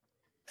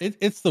ahead.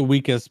 It's the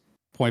weakest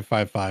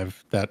 0.55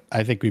 that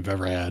I think we've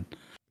ever had.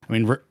 I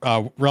mean,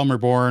 Realm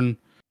Reborn,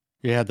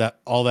 you had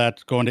all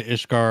that going to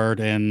Ishgard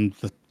and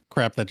the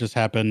crap that just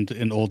happened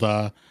in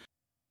Ul'dah.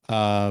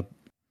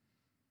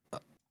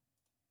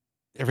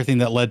 Everything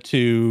that led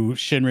to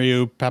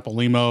Shinryu,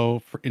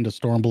 Papalymo into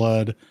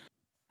Stormblood.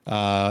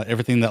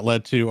 Everything that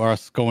led to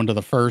us going to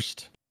the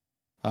first.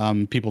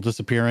 People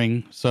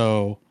disappearing.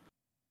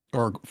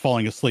 Or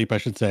falling asleep, I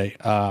should say,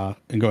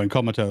 and going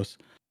comatose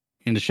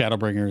into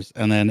Shadowbringers,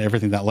 and then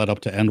everything that led up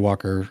to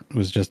Endwalker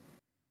was just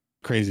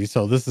crazy.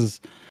 So this is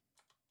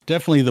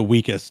definitely the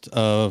weakest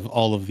of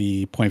all of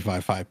the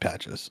 0.55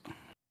 patches.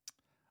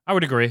 I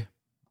would agree.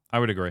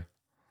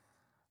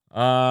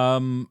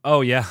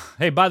 Oh yeah.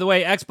 Hey, by the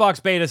way,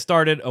 Xbox beta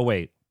started. Oh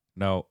wait,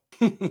 no.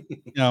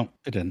 No,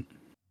 it didn't.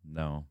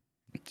 No.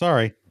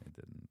 Sorry. It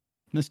didn't.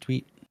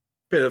 Mistweet.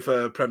 Bit of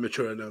a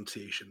premature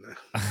annunciation there.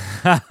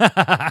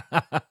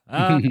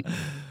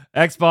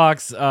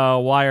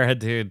 Xbox Wire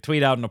had to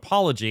tweet out an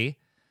apology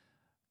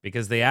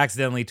because they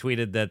accidentally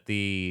tweeted that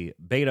the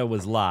beta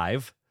was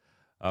live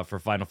for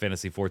Final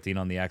Fantasy XIV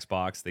on the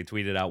Xbox. They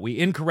tweeted out, "We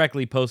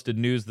incorrectly posted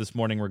news this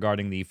morning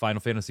regarding the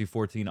Final Fantasy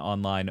XIV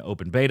Online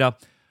open beta.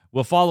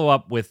 We'll follow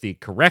up with the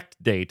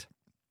correct date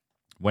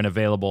when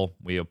available.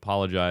 We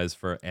apologize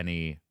for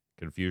any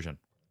confusion."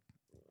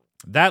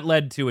 That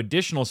led to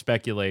additional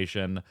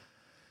speculation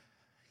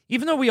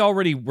even though we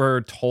already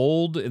were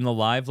told in the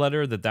live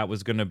letter that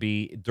was going to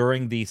be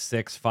during the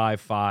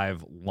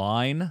 655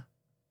 line,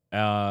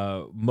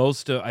 I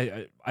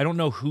don't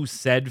know who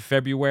said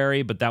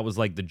February, but that was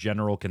like the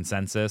general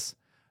consensus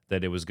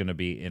that it was going to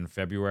be in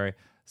February.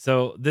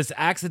 So this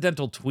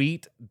accidental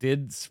tweet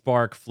did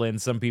spark, Flynn,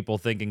 some people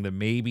thinking that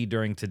maybe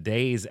during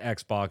today's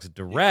Xbox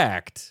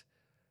Direct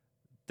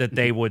that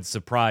they would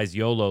surprise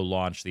YOLO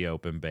launch the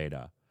open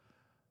beta.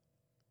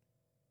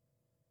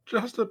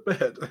 Just a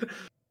bit.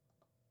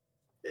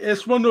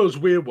 It's one of those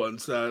weird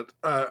ones that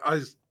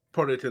I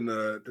put it in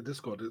the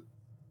Discord.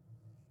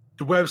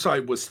 The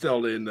website was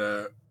still in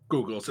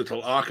Google's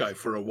little archive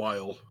for a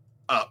while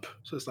up.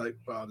 So it's like,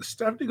 wow, this is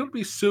definitely going to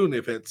be soon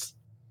if it's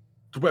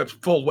the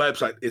full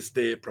website is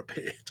there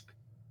prepared.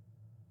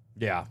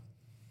 Yeah.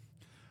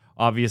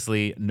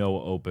 Obviously,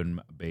 no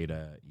open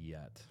beta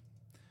yet.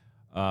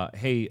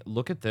 Hey,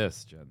 look at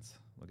this, gents.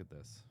 Look at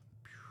this.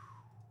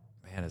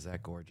 Man, is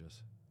that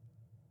gorgeous.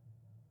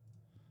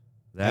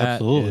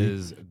 That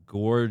is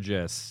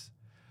gorgeous.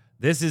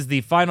 This is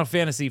the Final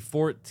Fantasy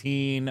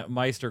XIV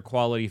Meister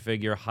quality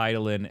figure,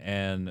 Hydaelyn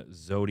and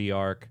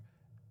Zodiark.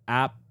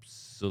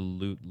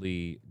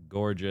 Absolutely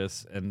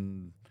gorgeous,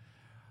 and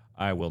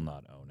I will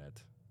not own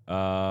it.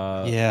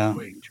 Yeah,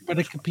 but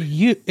it could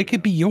be it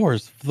could be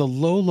yours for the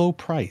low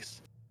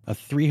price of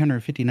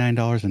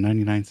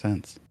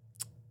 $359.99.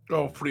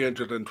 Oh,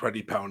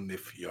 £320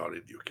 if you're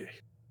in UK.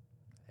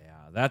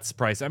 Yeah, that's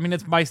price. I mean,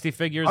 it's Meister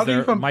figures.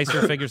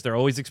 Meister figures. They're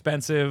always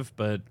expensive,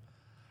 but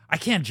I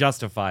can't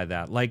justify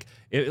that. Like,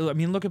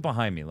 look at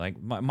behind me.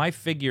 Like, my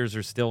figures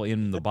are still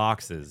in the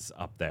boxes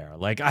up there.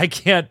 Like, I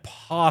can't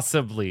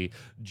possibly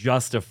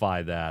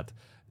justify that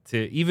to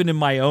even in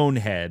my own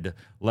head,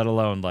 let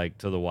alone like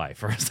to the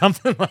wife or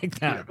something like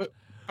that. Yeah,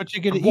 but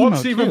you get an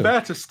what's even too.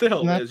 better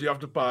still is you have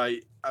to buy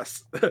a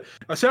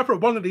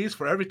separate one of these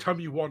for every time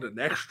you want an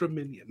extra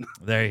minion.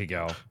 There you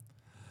go.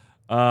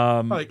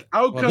 Like,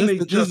 how can they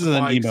just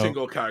buy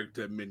single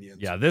character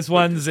minions? Yeah, this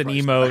one's an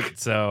emote,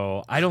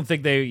 so I don't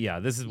think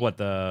this is what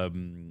the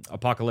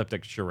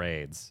Apocalyptic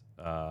Charades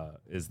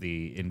is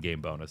the in-game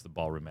bonus, the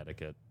ballroom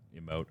etiquette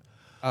emote.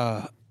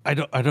 I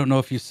don't know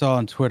if you saw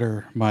on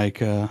Twitter, Mike.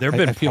 There have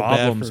been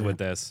problems with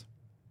this.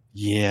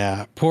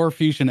 Yeah, poor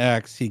Fusion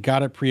X. He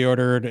got it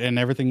pre-ordered and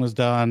everything was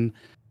done,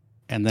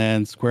 and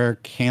then Square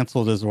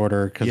canceled his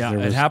order because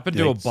it happened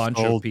to a bunch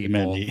of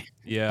people.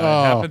 Yeah,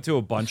 it happened to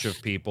a bunch of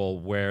people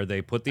where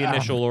they put the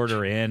initial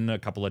order in a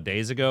couple of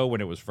days ago when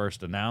it was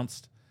first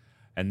announced,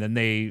 and then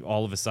they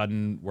all of a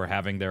sudden were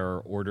having their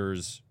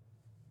orders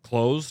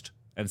closed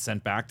and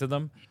sent back to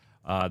them.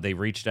 They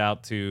reached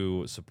out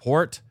to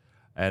support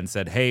and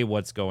said, hey,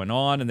 what's going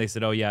on? And they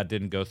said, oh, yeah, it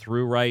didn't go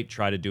through right.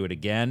 Try to do it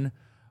again.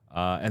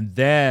 And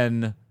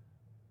then,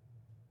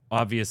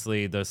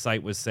 obviously, the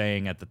site was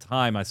saying at the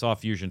time, I saw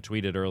Fusion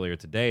tweeted earlier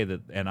today,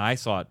 and I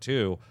saw it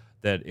too,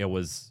 that it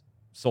was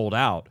sold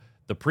out.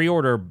 The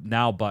pre-order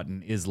now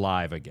button is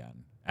live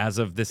again as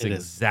of this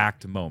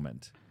exact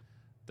moment.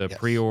 The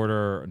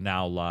pre-order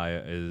now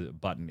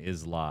button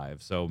is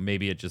live. So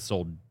maybe it just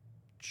sold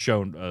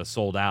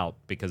out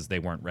because they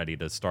weren't ready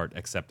to start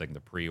accepting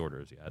the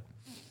pre-orders yet.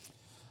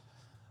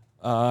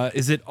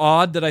 Is it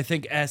odd that I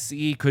think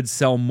SE could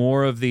sell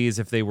more of these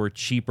if they were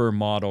cheaper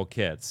model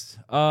kits?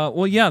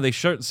 Well, yeah, they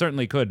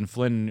certainly could. And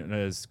Flynn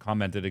has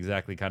commented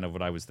exactly kind of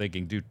what I was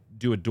thinking.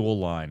 Do a dual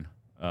line.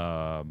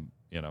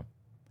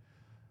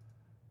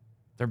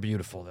 They're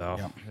beautiful though.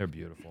 Yeah. They're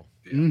beautiful.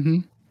 Mm-hmm.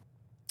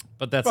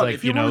 But that's they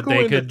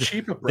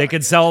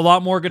could sell a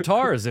lot more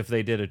guitars if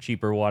they did a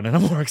cheaper one and a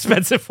more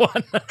expensive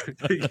one.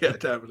 Yeah,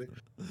 definitely.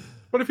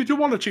 But if you do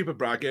want a cheaper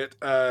bracket,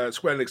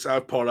 Square Enix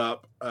have put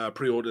up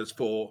pre-orders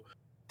for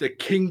the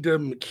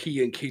Kingdom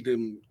Key and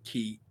Kingdom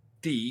Key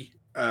D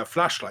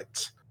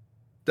flashlights.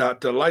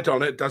 That the light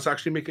on it does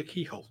actually make a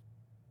keyhole.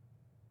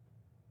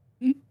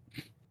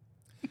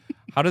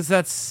 How does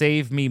that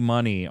save me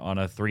money on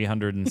a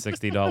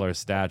 $360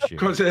 statue?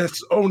 Because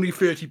it's only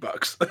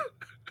 $30.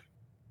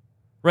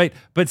 Right,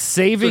 but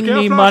saving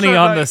me money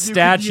on the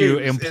statue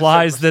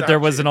implies that there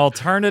was an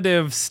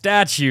alternative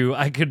statue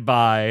I could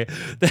buy.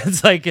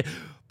 That's like,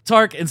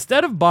 Tark,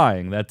 instead of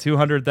buying that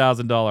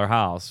 $200,000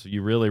 house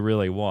you really,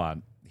 really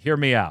want, hear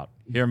me out.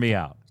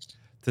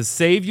 To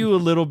save you a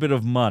little bit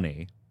of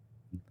money,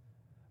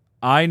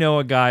 I know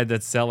a guy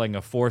that's selling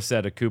a 4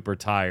 set of Cooper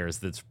tires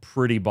that's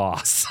pretty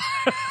boss.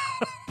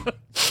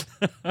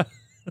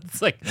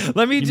 It's like,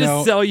 let me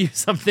sell you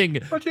something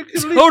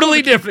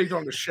totally different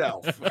on the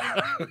shelf.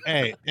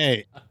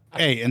 Hey,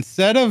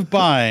 instead of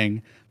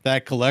buying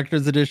that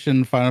collector's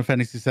edition Final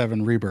Fantasy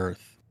VII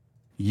Rebirth,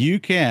 you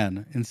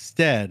can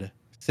instead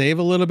save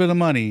a little bit of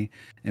money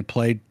and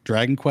play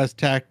Dragon Quest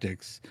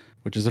Tactics,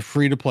 which is a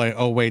free-to-play.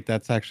 Oh, wait,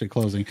 that's actually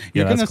closing.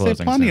 You're going to save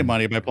plenty of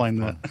money by playing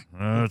that.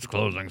 It's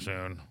closing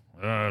soon.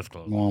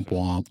 Womp,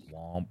 womp.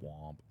 Womp,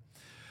 womp.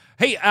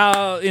 Hey,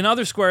 in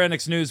other Square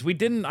Enix news,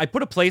 I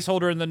put a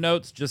placeholder in the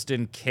notes just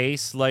in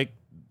case, like,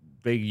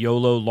 Big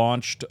YOLO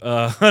launched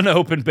an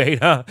open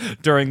beta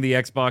during the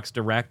Xbox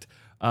Direct.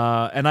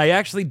 And I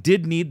actually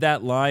did need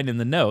that line in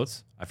the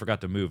notes. I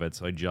forgot to move it,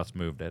 so I just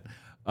moved it.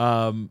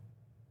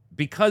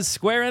 Because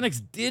Square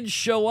Enix did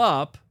show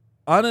up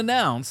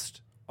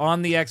unannounced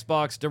on the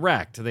Xbox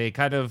Direct. They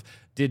kind of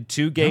did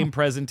 2 game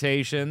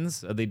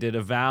presentations. They did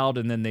Avowed,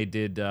 and then they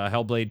did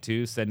Hellblade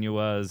 2,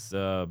 Senua's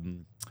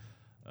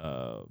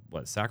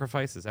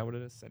Sacrifice? Is that what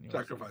it is?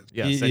 Sacrifice.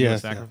 Yeah,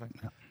 Senua's Sacrifice.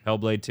 Yeah.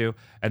 Hellblade 2.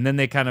 And then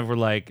they kind of were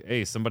like,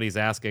 hey, somebody's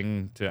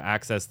asking to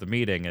access the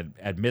meeting and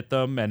admit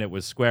them, and it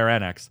was Square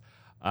Enix.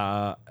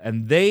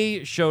 And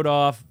they showed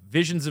off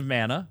Visions of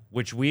Mana,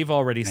 which we've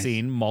already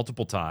seen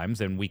multiple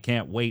times, and we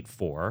can't wait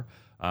for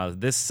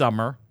this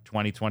summer,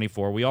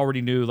 2024. We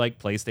already knew like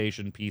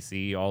PlayStation,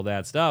 PC, all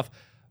that stuff,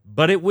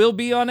 but it will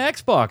be on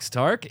Xbox,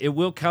 Tark. It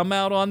will come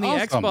out on the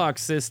Xbox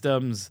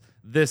systems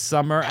this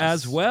summer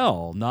as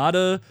well. Not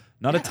a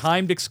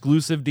timed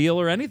exclusive deal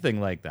or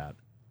anything like that.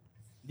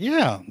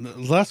 Yeah,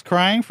 less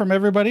crying from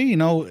everybody.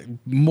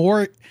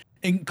 More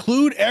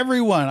include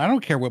everyone. I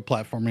don't care what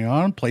platform you're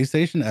on,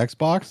 PlayStation,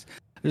 Xbox.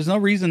 There's no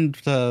reason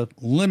to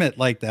limit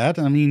like that.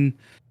 I mean,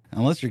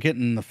 unless you're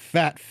getting the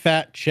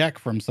fat check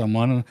from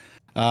someone.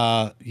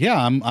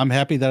 I'm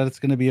happy that it's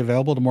going to be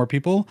available to more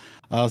people.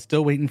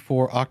 Still waiting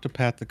for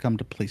Octopath to come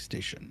to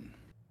PlayStation.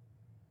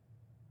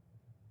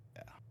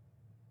 Yeah.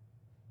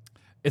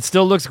 It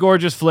still looks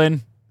gorgeous,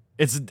 Flynn.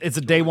 It's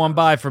a day one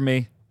buy for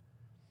me.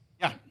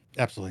 Yeah,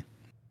 absolutely.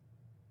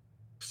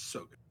 So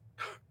good.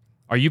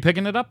 Are you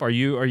picking it up? Are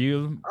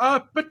you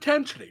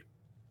Potentially.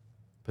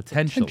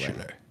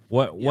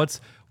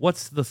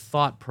 What's the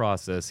thought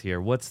process here?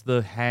 What's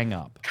the hang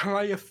up? Can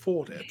I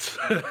afford it?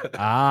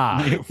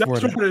 That's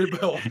what it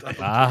built.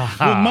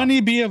 Will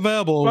money be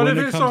available when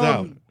it comes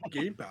out?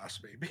 Game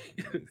Pass, maybe.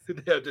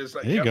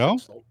 There you go.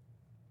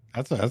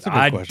 That's a good question.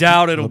 I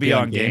doubt it'll be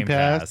on Game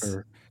Pass.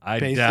 Or I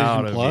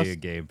doubt it'll be a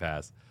Game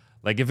Pass.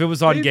 Like if it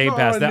was on Game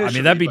Pass,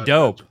 that'd be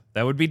dope.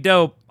 That would be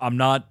dope. I'm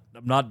not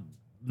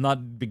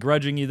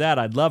begrudging you that.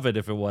 I'd love it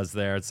if it was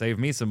there. It'd save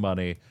me some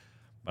money.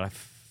 But I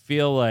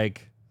feel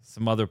like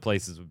some other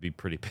places would be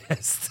pretty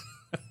pissed.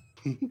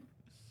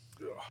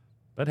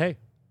 But hey.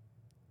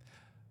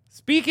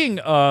 Speaking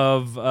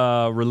of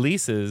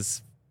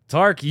releases,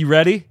 Tark, you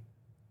ready?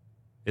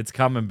 It's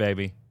coming,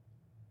 baby.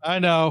 I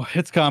know.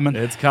 It's coming.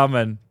 It's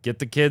coming. Get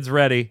the kids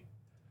ready.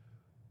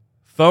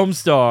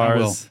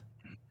 Foamstars.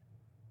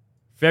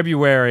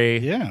 February.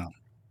 Yeah.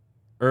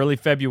 Early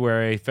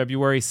February.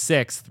 February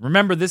 6th.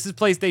 Remember, this is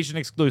PlayStation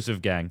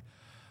exclusive, gang.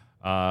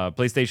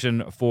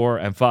 PlayStation 4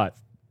 and 5.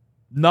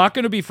 Not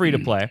going to be free to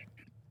play.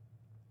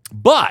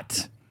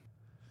 But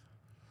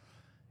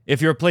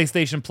if you're a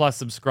PlayStation Plus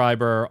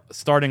subscriber,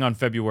 starting on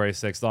February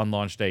 6th on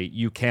launch date,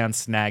 you can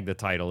snag the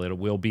title. It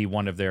will be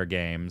one of their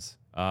games.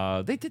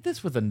 They did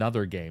this with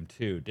another game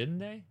too, didn't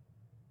they?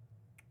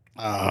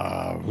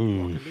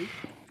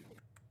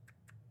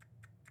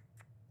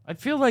 I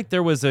feel like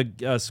there was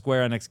a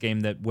Square Enix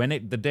game that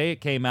the day it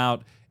came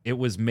out, it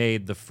was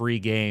made the free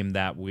game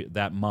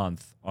that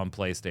month on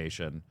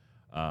PlayStation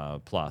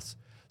Plus.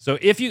 So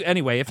if you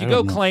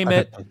go claim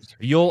it,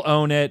 you'll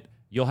own it.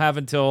 You'll have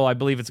until, I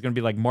believe it's going to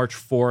be like March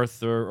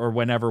 4th or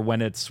whenever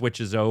when it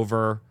switches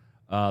over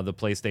the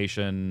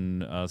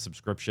PlayStation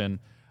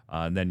subscription.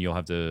 And then you'll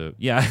have to,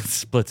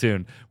 it's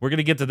Splatoon. We're going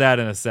to get to that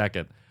in a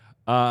second.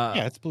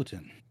 It's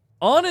Splatoon.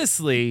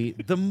 Honestly,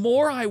 the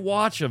more I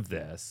watch of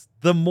this,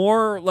 the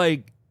more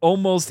like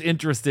almost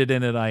interested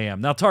in it I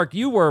am. Now, Tark,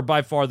 you were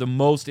by far the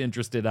most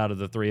interested out of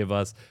the three of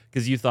us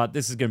because you thought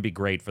this is going to be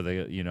great for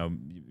me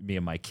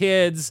and my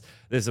kids.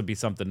 This will be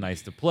something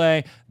nice to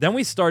play. Then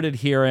we started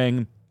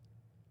hearing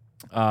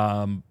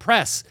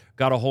press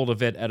got a hold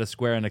of it at a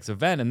Square Enix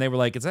event, and they were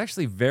like, it's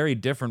actually very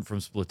different from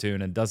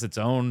Splatoon and does its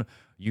own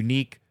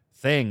unique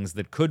things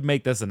that could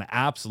make this an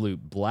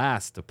absolute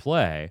blast to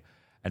play.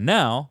 And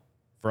now,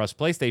 for us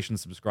PlayStation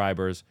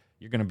subscribers,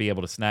 you're going to be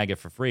able to snag it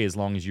for free as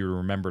long as you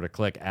remember to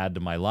click add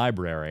to my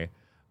library.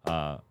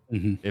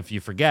 If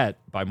you forget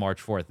by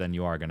March 4th, then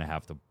you are going to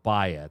have to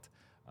buy it.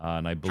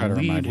 And I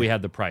believe we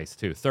had the price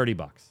too,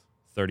 $30.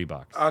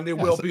 $30. And it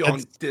will be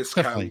on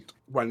discount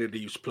when it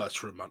leaves Plus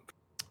for a month.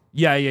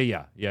 Yeah.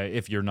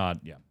 If you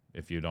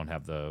don't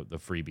have the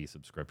freebie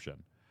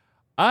subscription.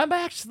 I'm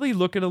actually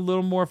looking a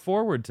little more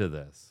forward to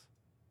this.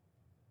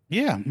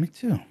 Yeah, me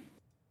too.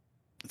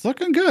 It's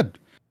looking good.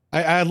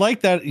 I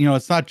like that,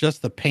 it's not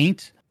just the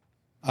paint.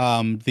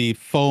 The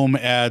foam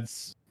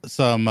adds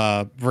some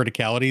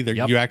verticality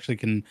that you actually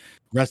can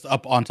rest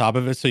up on top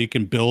of it, so you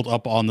can build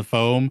up on the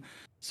foam.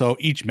 So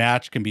each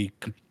match can be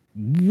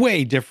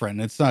way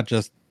different. It's not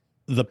just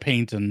the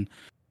paint and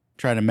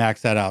trying to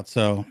max that out.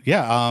 So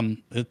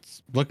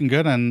it's looking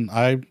good, and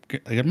I'm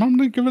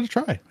gonna give it a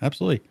try.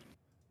 Absolutely.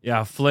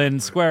 Yeah,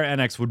 Flynn, Square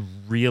Enix would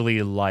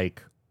really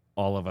like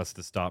all of us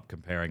to stop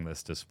comparing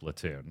this to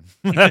Splatoon.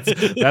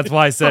 That's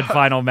why I said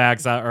Final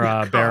Max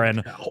or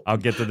Baron. I'll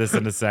get to this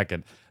in a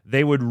second.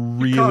 They would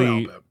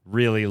really,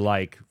 really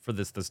like for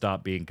this to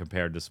stop being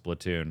compared to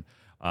Splatoon.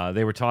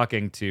 They were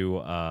talking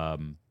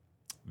to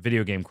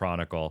Video Game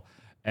Chronicle,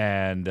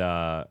 and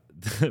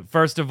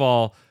first of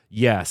all,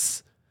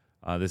 yes,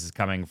 this is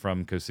coming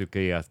from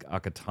Kosuke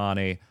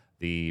Akatane,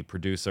 the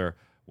producer.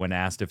 when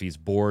asked if he's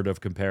bored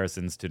of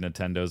comparisons to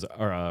Nintendo's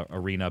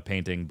arena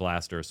painting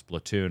blaster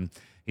Splatoon.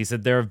 He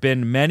said there have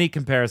been many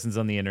comparisons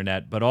on the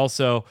internet, but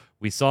also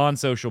we saw on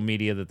social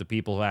media that the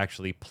people who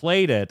actually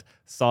played it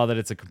saw that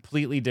it's a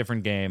completely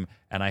different game,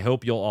 and I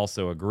hope you'll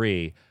also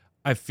agree.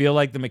 I feel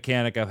like the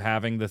mechanic of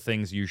having the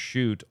things you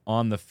shoot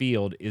on the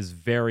field is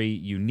very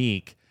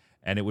unique,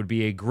 and it would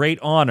be a great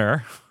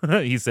honor,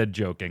 he said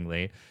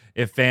jokingly,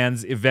 if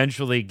fans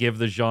eventually give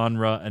the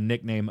genre a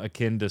nickname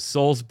akin to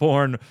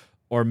Soulsborne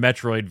or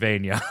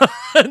Metroidvania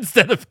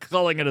instead of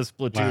calling it a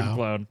Splatoon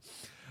clone.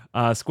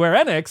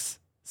 Square Enix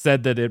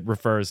said that it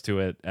refers to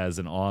it as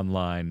an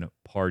online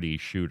party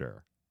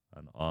shooter.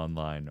 An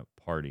online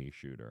party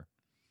shooter.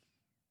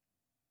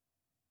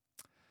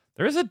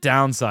 There is a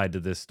downside to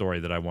this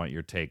story that I want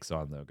your takes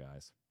on, though,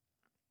 guys.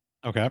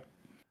 Okay.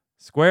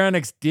 Square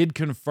Enix did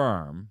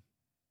confirm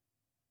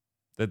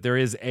that there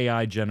is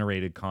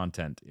AI-generated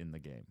content in the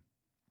game.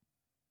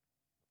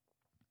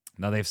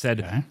 Now, they've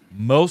said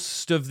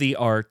most of the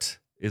art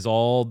is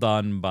all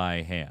done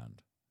by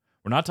hand.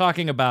 We're not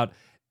talking about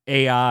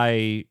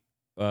AI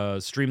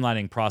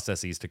streamlining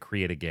processes to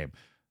create a game.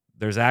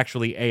 There's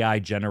actually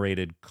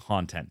AI-generated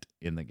content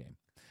in the game.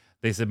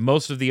 They said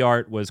most of the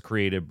art was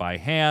created by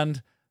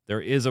hand.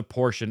 There is a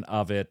portion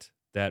of it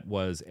that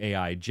was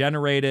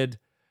AI-generated.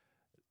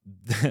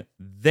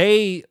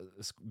 They,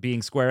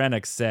 being Square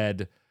Enix,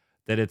 said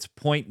that it's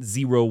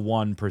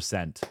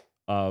 0.01%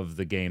 of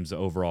the game's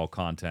overall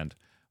content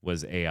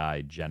was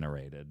AI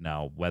generated.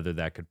 Now, whether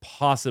that could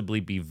possibly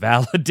be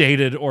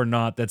validated or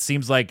not, that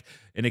seems like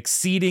an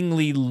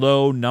exceedingly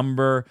low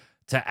number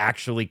to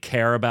actually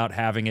care about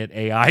having it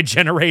AI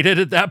generated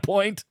at that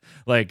point.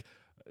 Like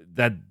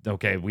that,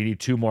 okay, we need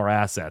 2 more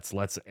assets.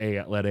 Let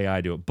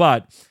AI do it.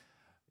 But,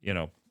 you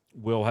know,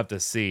 we'll have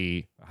to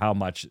see how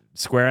much.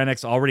 Square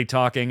Enix already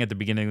talking at the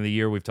beginning of the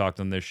year. We've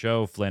talked on this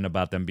show, Flynn,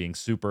 about them being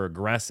super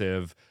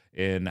aggressive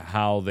in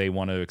how they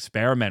want to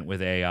experiment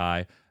with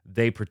AI.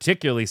 They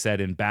particularly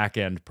said in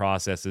back-end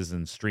processes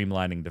and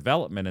streamlining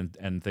development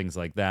and things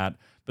like that,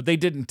 but they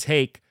didn't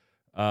take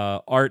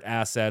art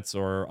assets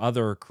or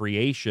other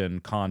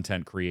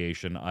content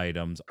creation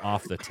items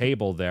off the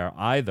table there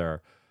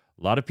either.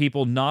 A lot of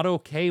people not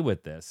okay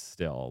with this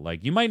still.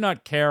 Like, you might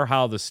not care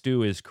how the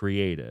stew is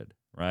created,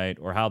 right?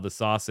 Or how the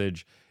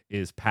sausage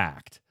is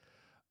packed.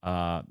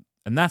 And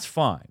that's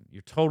fine.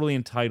 You're totally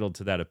entitled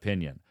to that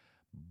opinion.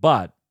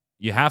 But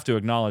you have to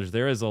acknowledge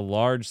there is a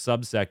large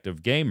subsect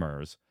of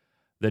gamers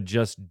that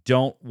just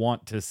don't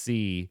want to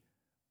see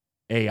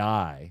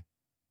AI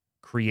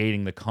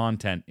creating the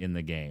content in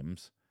the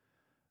games.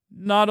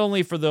 Not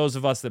only for those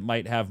of us that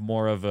might have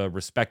more of a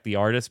respect the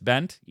artist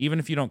bent, even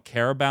if you don't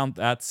care about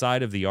that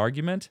side of the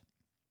argument,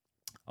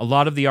 a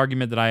lot of the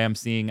argument that I am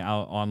seeing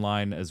out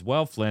online as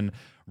well, Flynn,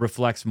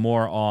 reflects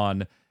more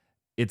on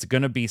it's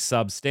going to be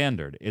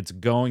substandard. It's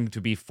going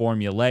to be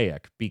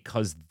formulaic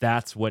because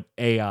that's what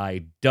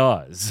AI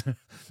does.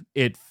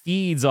 It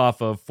feeds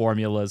off of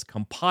formulas,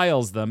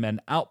 compiles them, and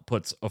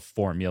outputs a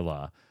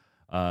formula.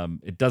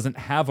 It doesn't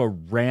have a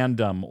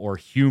random or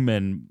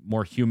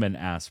more human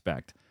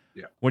aspect.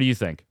 Yeah. What do you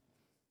think?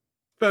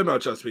 Very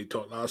much as we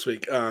talked last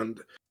week.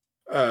 And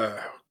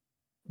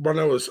when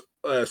I was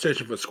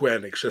searching for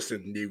Square Enix just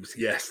in news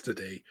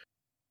yesterday,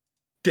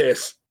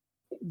 this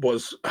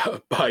was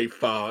by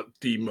far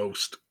the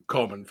most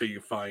common thing you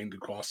find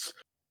across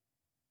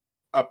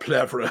a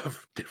plethora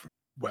of different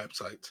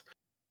websites.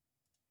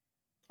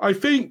 I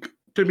think,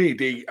 to me,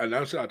 they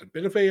announced that a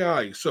bit of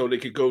AI so they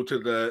could go to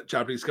the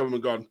Japanese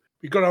government going,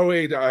 we got our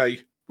AI,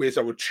 where's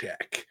our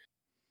check?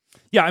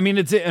 Yeah, I mean,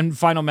 and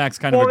Final Max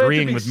kind of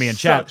agreeing with me in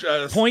chat.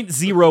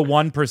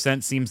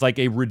 0.01% seems like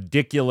a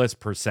ridiculous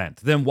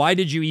percent. Then why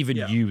did you even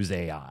use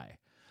AI?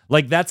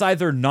 Like, that's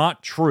either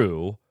not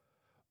true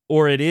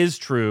or it is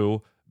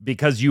true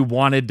because you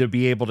wanted to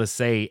be able to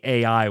say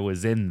AI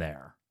was in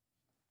there.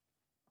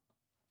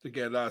 To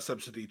get a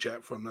subsidy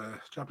check from the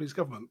Japanese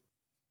government.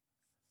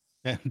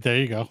 Yeah, there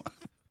you go.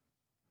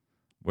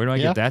 Where do I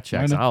get that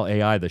check? I'll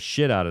AI the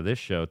shit out of this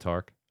show,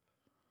 Tark.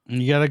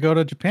 You got to go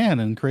to Japan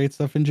and create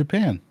stuff in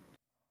Japan.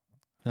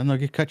 Then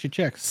they'll cut your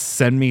checks.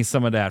 Send me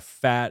some of that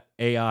fat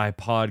AI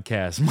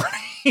podcast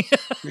money.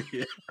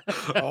 Yeah.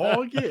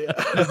 Oh,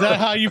 yeah. Is that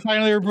how you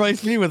finally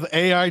replace me with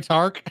AI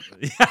Tark?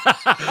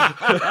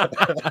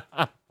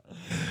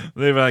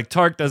 They were like,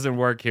 Tark doesn't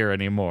work here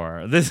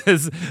anymore. This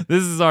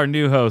is our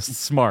new host,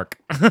 Smark.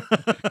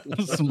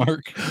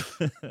 Smark.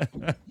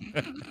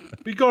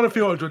 We got a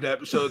few hundred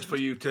episodes for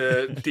you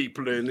to deep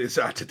learn his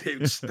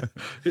attitudes,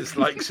 his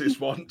likes, his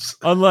wants.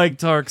 Unlike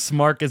Tark,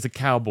 Smark is a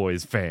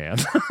Cowboys fan.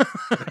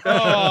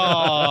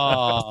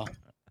 Oh.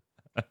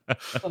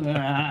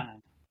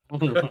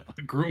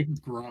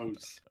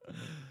 Gross.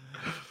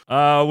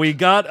 We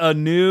got a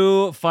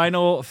new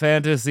Final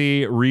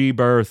Fantasy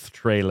Rebirth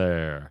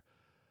trailer.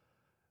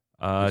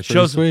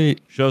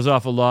 Shows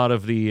off a lot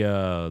of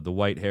the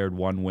white-haired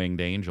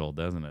one-winged angel,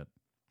 doesn't it?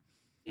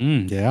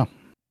 Yeah.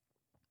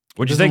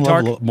 What'd you think,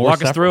 Tark?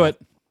 Walk us through it.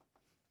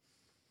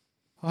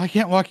 Well, I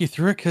can't walk you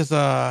through it because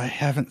I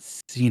haven't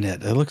seen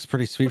it. It looks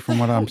pretty sweet from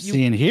what I'm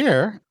seeing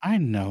here. I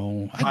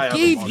know. I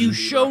gave you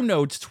show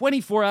notes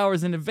 24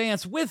 hours in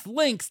advance with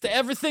links to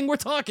everything we're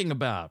talking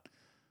about.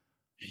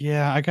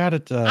 Yeah, I got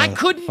it. I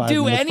couldn't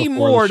do any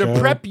more to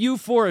prep you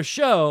for a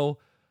show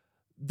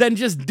than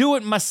just do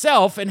it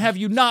myself and have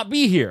you not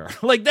be here.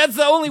 Like, that's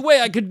the only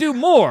way I could do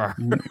more.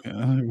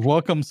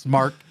 Welcome,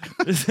 Smark.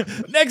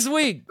 Next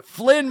week,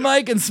 Flynn,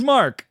 Mike, and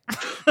Smark.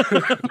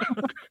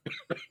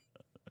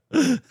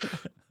 The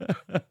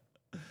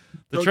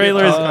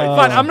trailer is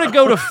fine. I'm gonna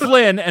go to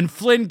Flynn, and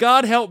Flynn,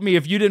 God help me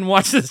if you didn't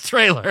watch this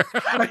trailer.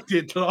 I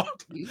did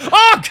not.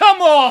 Oh,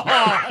 come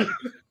on!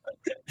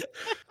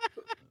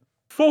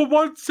 For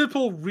one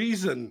simple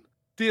reason,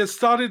 they have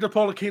started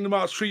upon a Kingdom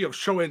Hearts 3 of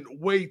showing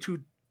way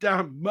too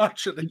damn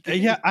much of the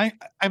game. Yeah,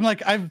 I'm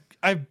like,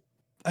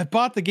 I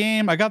bought the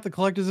game. I got the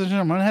collector's edition.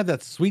 I'm gonna have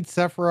that sweet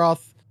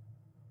Sephiroth,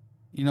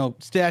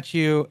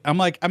 statue. I'm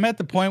at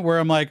the point where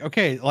I'm like,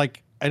 okay,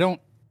 like I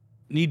don't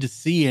need to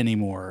see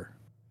anymore,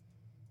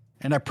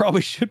 and I probably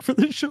should for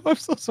this show. I'm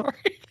so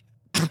sorry.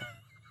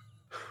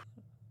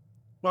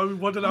 Well, we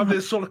wanted to have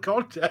this sort of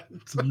content.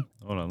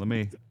 Hold on, let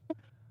me.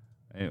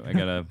 I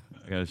gotta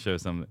show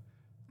something.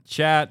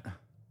 Chat.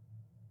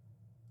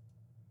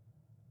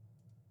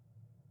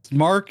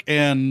 Mark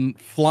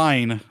and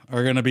Flying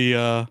are gonna be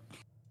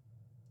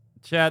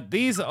Chat.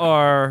 These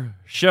are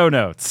show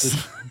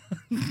notes.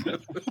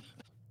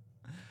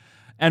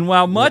 And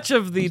while much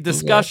of the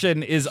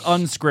discussion is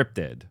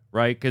unscripted,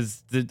 right?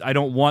 Because I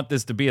don't want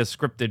this to be a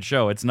scripted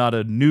show. It's not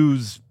a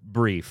news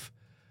brief.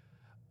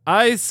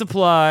 I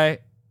supply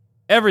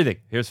everything.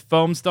 Here's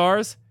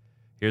Foamstars.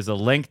 Here's a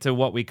link to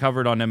what we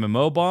covered on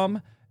MMO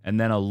Bomb, and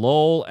then a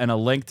lull and a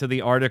link to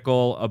the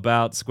article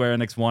about Square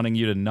Enix wanting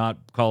you to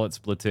not call it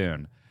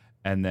Splatoon.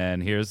 And then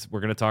we're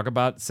going to talk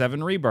about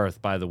 7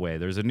 Rebirth, by the way.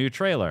 There's a new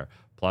trailer.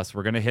 Plus,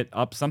 we're going to hit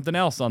up something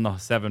else on the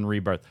 7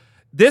 Rebirth.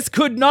 This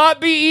could not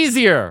be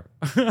easier.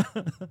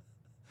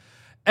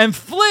 And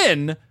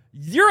Flynn,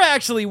 you're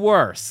actually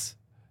worse.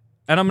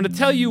 And I'm going to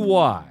tell you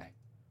why.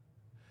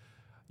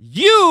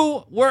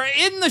 You were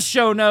in the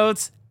show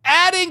notes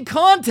adding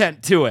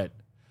content to it.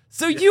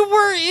 So you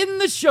were in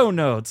the show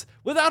notes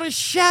without a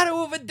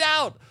shadow of a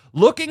doubt,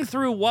 looking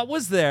through what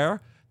was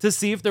there to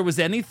see if there was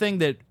anything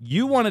that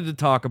you wanted to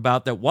talk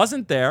about that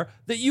wasn't there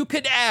that you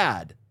could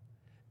add.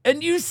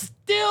 And you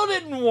still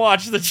didn't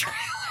watch the trailer.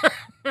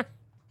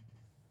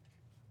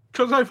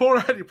 Because I've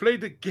already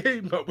played the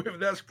game, but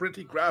with less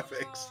pretty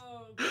graphics.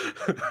 Oh,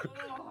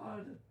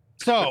 God.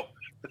 So,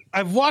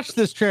 I've watched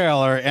this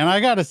trailer, and I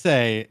gotta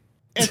say,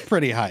 it's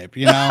pretty hype.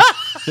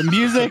 The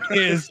music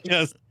is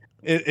just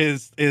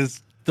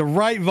is the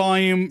right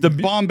volume,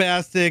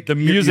 bombastic. The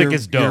music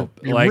is dope.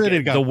 You're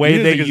really the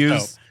way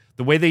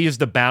they use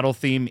the battle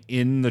theme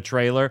in the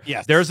trailer.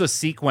 Yes. There's a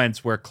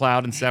sequence where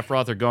Cloud and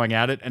Sephiroth are going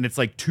at it, and it's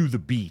like to the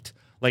beat.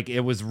 Like,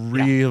 it was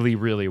really,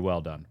 really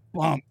well done.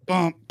 Bump,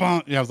 bump,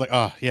 bump. Yeah, I was like,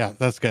 oh, yeah,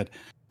 that's good.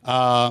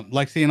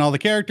 Like seeing all the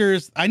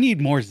characters. I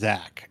need more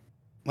Zack.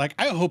 Like,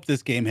 I hope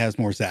this game has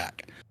more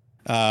Zack.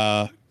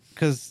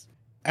 Because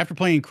after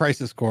playing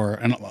Crisis Core,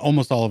 and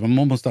almost all of them, I'm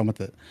almost done with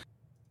it.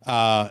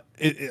 I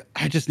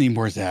just need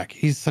more Zack.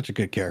 He's such a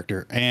good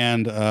character.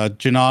 And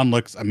Janon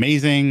looks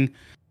amazing.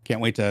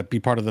 Can't wait to be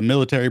part of the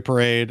military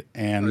parade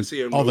and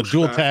all the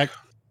dual tech.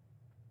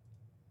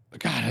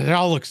 God, it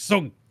all looks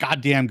so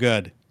goddamn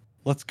good.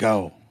 Let's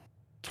go.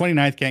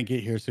 29th can't get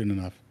here soon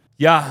enough.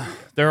 Yeah,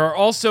 there are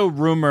also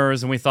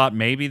rumors, and we thought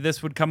maybe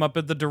this would come up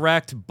at the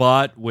Direct,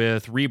 but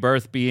with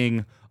Rebirth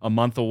being a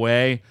month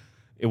away,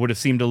 it would have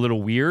seemed a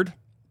little weird,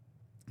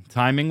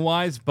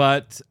 timing-wise.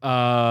 But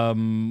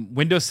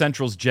Windows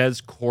Central's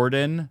Jez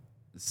Corden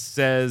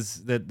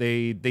says that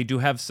they do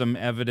have some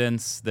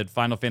evidence that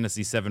Final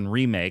Fantasy VII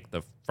Remake,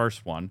 the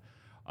first one,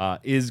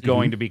 is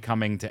going to be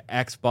coming to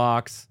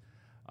Xbox.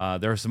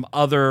 There are some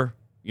other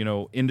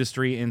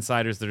industry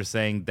insiders that are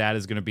saying that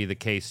is going to be the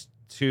case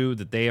too,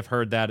 that they have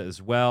heard that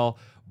as well,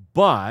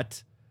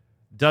 but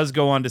does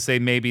go on to say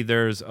maybe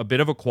there's a bit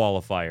of a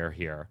qualifier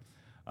here.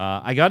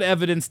 I got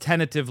evidence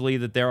tentatively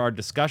that there are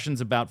discussions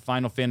about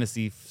Final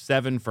Fantasy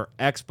VII for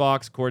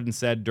Xbox, Corden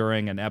said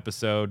during an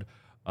episode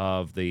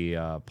of the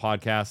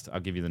podcast. I'll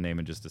give you the name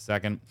in just a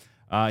second.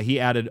 He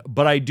added,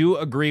 but I do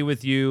agree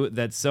with you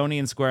that Sony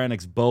and Square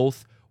Enix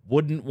both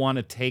wouldn't want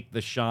to take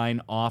the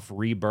shine off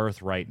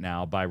Rebirth right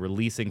now by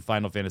releasing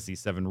Final Fantasy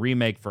VII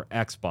Remake for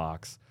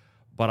Xbox,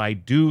 but I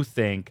do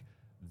think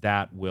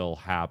that will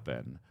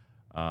happen.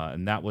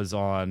 And that was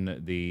on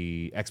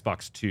the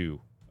Xbox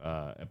 2,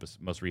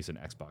 most recent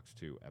Xbox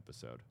 2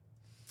 episode.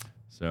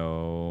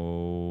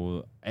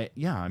 So,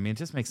 yeah, I mean, it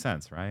just makes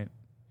sense, right?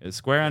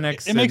 Square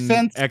Enix it makes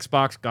sense.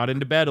 Xbox got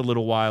into bed a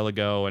little while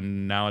ago,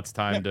 and now it's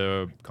time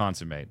to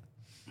consummate.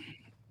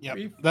 Yeah,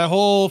 that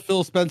whole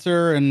Phil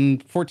Spencer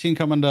and 14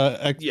 coming to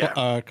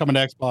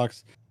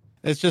Xbox.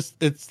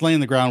 It's laying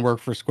the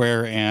groundwork for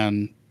Square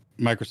and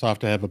Microsoft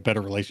to have a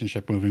better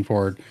relationship moving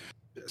forward.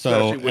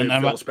 Especially with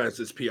Phil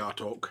Spencer's PR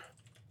talk.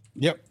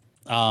 Yep.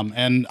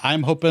 And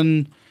I'm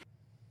hoping,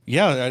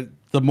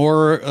 the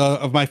more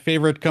of my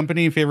favorite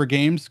company, favorite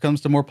games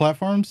comes to more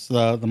platforms,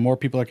 the more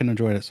people I can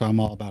enjoy it. So I'm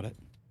all about it.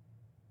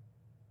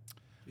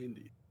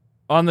 Indeed.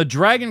 On the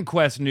Dragon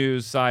Quest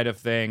news side of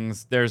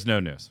things, there's no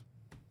news.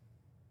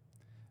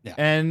 Yeah,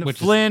 and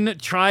Flynn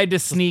tried to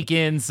sneak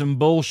in some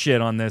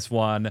bullshit on this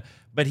one,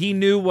 but he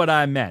knew what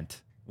I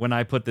meant when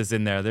I put this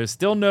in there. There's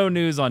still no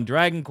news on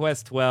Dragon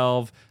Quest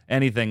 12,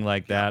 anything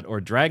like that,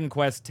 or Dragon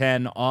Quest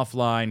 10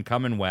 offline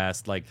coming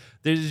west. Like,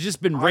 there's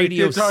just been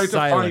radio silence to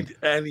find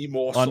any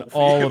more on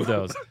all of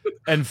those.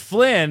 And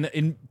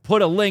Flynn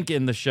put a link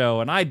in the show,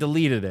 and I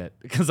deleted it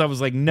because I was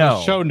like, no.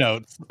 The show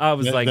notes. I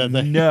was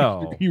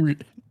no.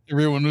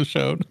 Everyone was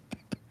shown.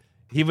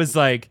 He was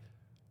like,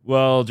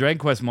 well, Dragon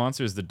Quest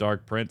Monsters, the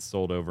Dark Prince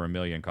sold over 1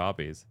 million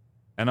copies.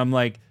 And I'm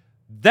like,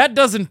 that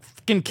doesn't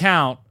fucking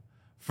count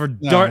for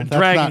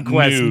Dragon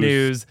Quest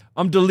news.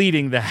 I'm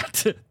deleting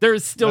that.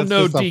 There's still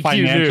no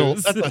DQ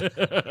news.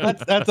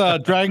 That's a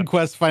Dragon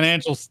Quest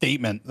financial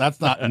statement. That's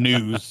not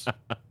news.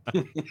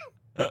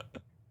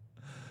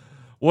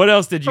 What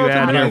else did you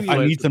add here?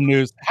 I need some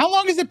news. How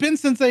long has it been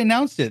since they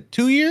announced it?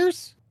 2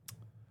 years?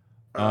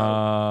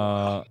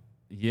 Yeah.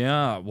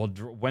 Well,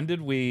 when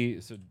did we?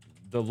 So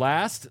the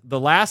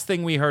last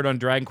thing we heard on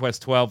Dragon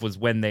Quest 12 was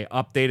when they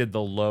updated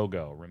the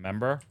logo.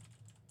 Remember?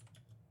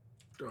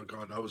 Oh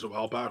God, that was a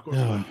while back.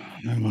 That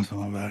was a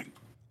while back.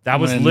 That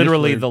was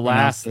literally the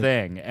last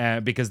thing,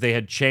 because they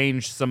had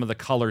changed some of the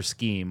color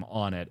scheme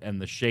on it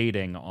and the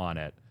shading on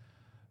it,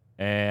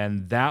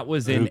 and that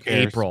was in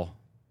April.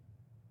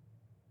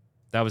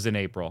 That was in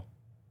April.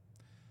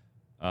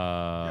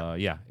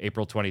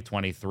 April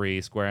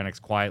 2023. Square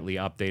Enix quietly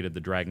updated the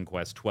Dragon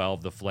Quest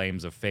 12, the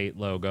Flames of Fate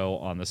logo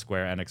on the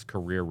Square Enix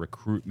career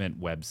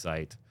recruitment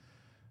website.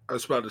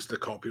 As well as the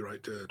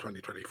copyright to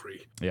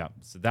 2023. Yeah,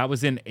 so that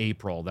was in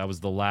April. That was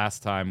the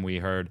last time we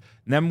heard.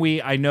 And then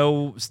I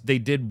know they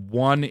did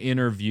one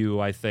interview,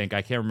 I think.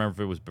 I can't remember if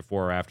it was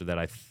before or after that.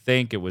 I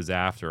think it was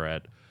after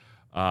it.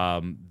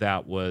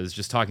 That was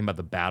just talking about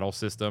the battle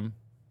system.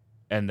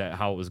 And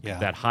how it was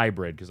that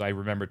hybrid, because I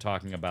remember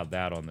talking about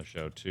that on the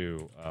show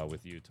too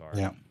with you, Tar.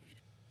 Yeah,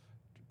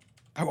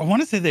 I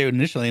want to say they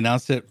initially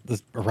announced it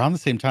around the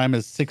same time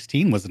as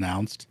 16 was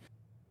announced.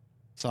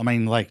 So I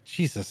mean, like,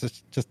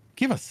 Jesus, just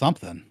give us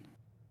something.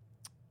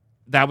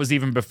 That was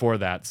even before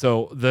that.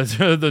 So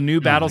the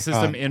new battle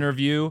system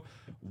interview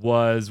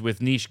was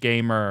with Niche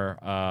Gamer,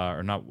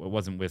 or not? It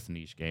wasn't with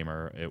Niche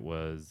Gamer. It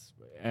was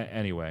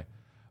anyway.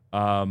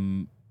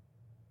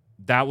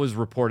 That was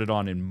reported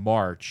on in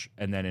March,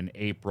 and then in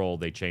April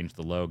they changed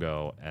the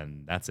logo,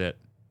 and that's it.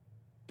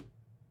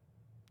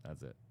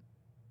 That's it.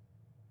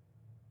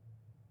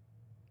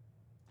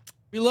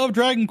 We love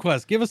Dragon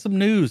Quest. Give us some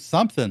news,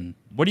 something.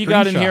 What do you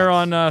got in here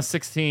on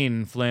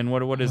 16, Flynn?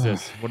 What is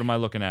this? What am I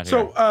looking at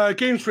here? So,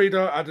 Games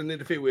Radar had an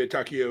interview with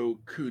Takeo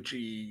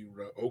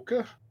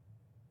Kujiraoka.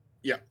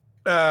 Yeah.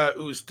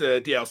 Who's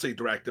the DLC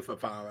director for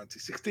Final Fantasy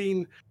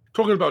 16,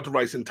 talking about the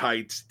Rising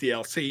Tides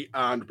DLC,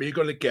 and we're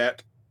going to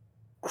get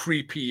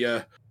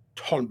creepier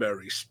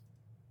tonberries.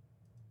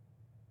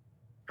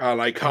 I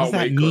like how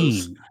it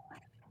goes.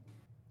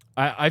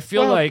 I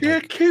feel like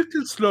they're cute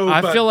and slow.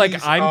 I feel like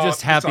I'm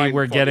just happy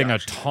we're getting a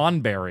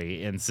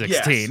Tonberry in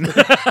 16. Yes.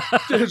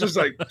 It's just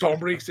like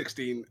Tonberry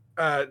 16.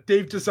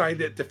 They've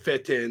designed it to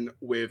fit in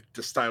with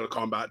the style of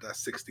combat that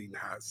 16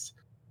 has.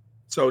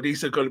 So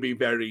these are going to be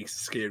very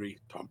scary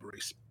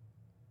Tonberries.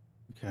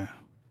 Okay.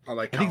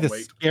 I think the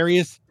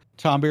scariest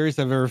Tonberries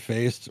I've ever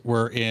faced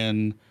were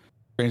in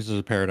Strangers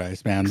of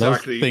Paradise, man.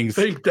 Exactly. Those things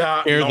scare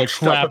the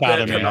crap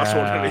out of me. That's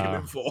what they're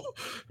aiming for.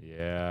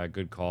 Yeah,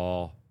 good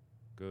call.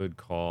 Good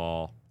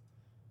call.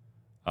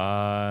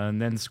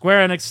 And then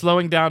Square Enix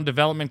slowing down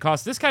development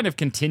costs. This kind of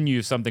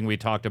continues something we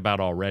talked about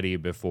already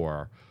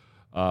before,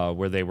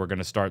 where they were going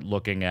to start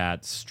looking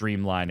at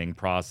streamlining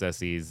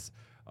processes,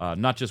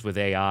 not just with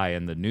AI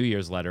in the New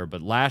Year's letter,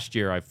 but last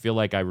year I feel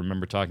like I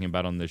remember talking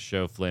about on this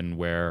show, Flynn,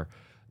 where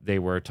they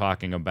were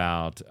talking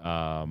about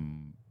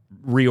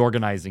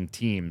reorganizing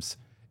teams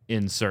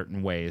in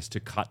certain ways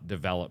to cut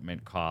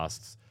development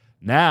costs.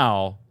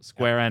 Now,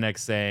 Square Enix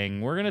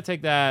saying, we're going to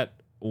take that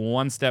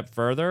one step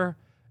further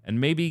and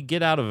maybe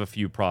get out of a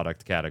few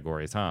product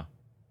categories, huh?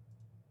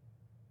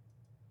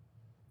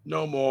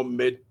 No more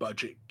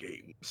mid-budget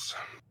games.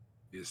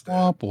 Is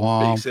the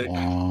basic.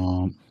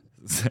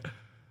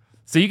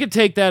 So you could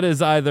take that as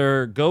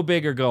either go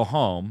big or go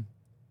home,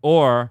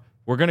 or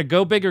we're going to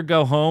go big or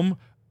go home,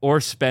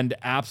 or spend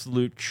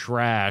absolute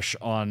trash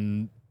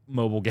on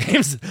mobile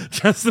games.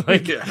 Just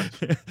like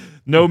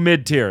no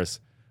mid-tiers.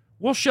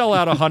 We'll shell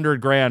out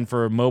 $100,000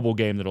 for a mobile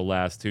game that'll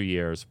last 2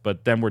 years,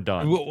 but then we're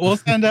done. We'll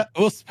send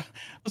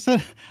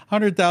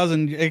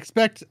 $100,000.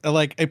 Expect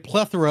like a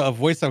plethora of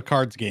voice out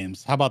cards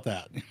games. How about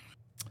that?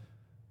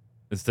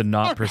 It's to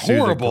not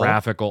pursue the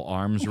graphical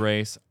arms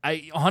race.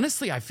 I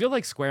feel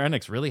like Square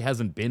Enix really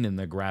hasn't been in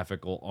the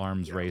graphical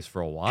arms race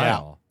for a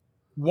while.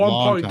 Yeah.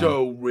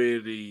 1.0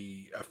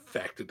 really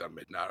affected them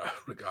in that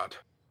regard.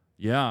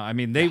 Yeah, I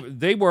mean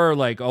they were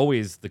like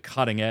always the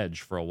cutting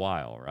edge for a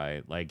while,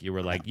 right? Like you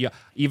were like,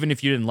 even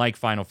if you didn't like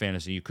Final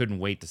Fantasy, you couldn't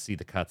wait to see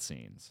the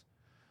cutscenes.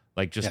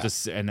 like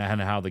just and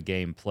how the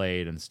game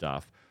played and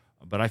stuff.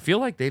 But I feel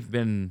like they've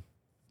been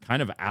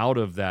kind of out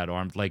of that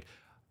arm. Like,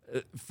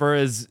 for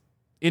as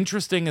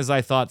interesting as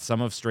I thought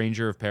some of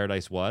Stranger of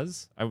Paradise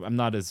was, I'm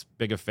not as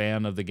big a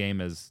fan of the game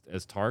as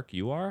Tark,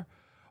 you are,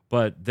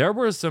 but there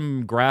were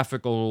some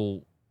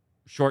graphical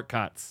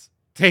shortcuts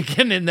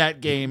taken in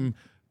that game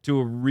to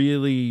a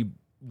really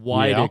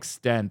wide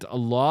extent. A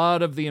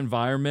lot of the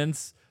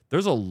environments,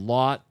 there's a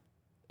lot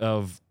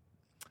of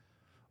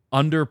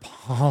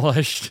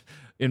underpolished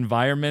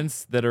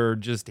environments that are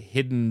just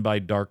hidden by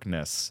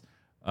darkness.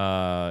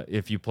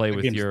 If you play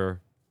with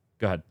your...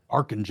 Go ahead.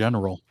 Arc in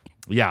general.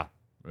 Yeah.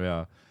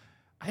 I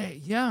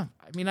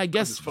mean, I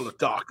guess it's full of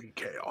dark and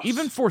chaos.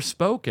 Even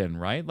Forspoken,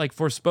 right? Like,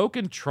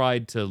 Forspoken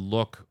tried to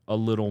look a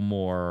little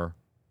more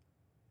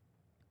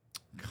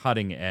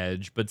cutting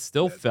edge, but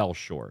still fell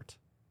short.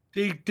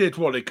 He did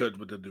what he could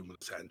with the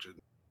Luminous engine.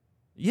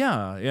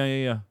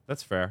 Yeah.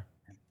 That's fair.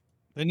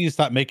 Then you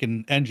stop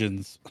making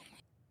engines.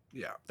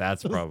 Yeah.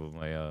 That's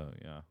probably,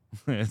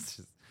 it's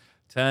just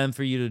time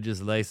for you to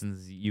just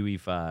license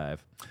UE5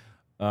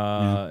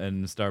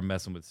 and start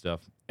messing with stuff.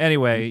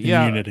 Anyway,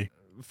 Unity.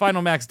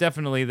 Final Max,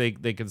 definitely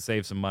they can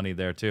save some money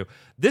there too.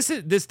 This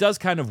does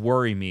kind of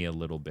worry me a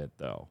little bit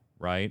though,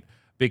 right?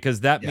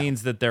 Because that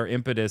means that their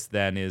impetus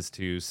then is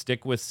to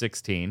stick with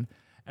 16.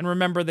 And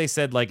remember, they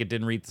said like it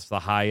didn't reach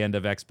the high end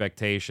of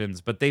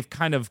expectations, but they've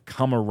kind of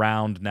come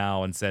around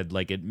now and said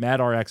like it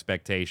met our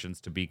expectations,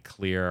 to be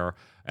clear,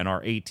 and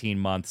our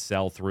 18-month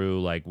sell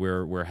through, like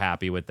we're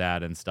happy with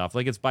that and stuff.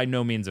 Like, it's by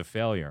no means a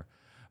failure.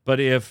 But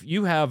if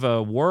you have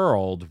a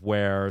world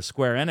where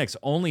Square Enix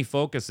only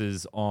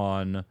focuses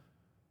on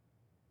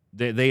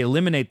they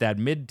eliminate that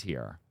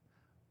mid-tier,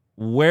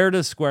 where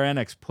does Square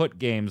Enix put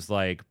games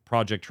like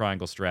Project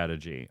Triangle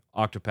Strategy,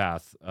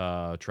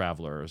 Octopath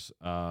Traveler,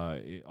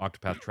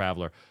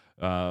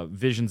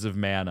 Visions of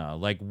Mana?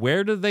 Like,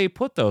 where do they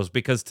put those?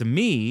 Because to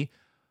me,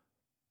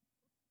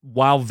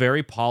 while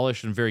very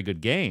polished and very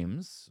good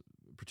games,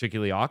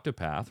 particularly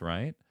Octopath,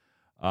 right?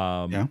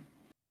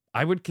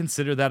 I would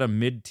consider that a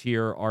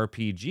mid-tier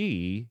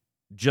RPG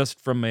just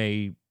from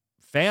a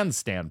fan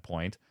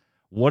standpoint.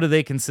 What do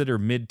they consider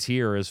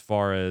mid-tier as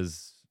far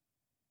as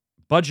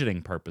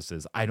budgeting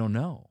purposes? I don't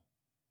know.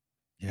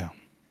 Yeah.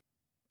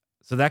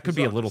 So that could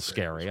be a little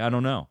scary. I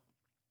don't know.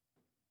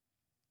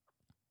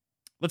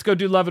 Let's go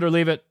do Love It or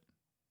Leave It.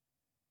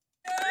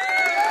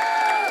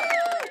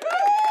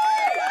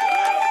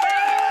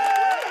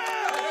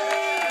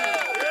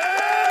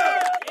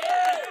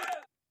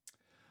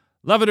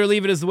 Love It or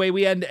Leave It is the way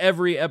we end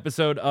every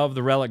episode of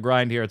the Relic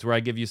Grind here. It's where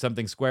I give you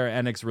something Square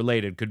Enix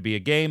related. Could be a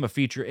game, a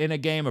feature in a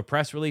game, a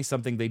press release,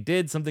 something they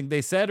did, something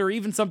they said, or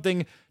even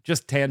something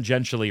just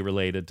tangentially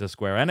related to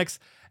Square Enix.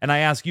 And I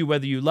ask you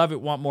whether you love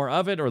it, want more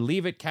of it, or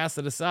leave it, cast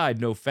it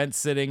aside. No fence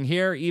sitting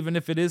here, even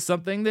if it is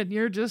something that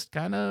you're just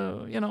kind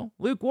of,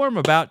 lukewarm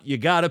about. You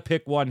got to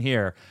pick one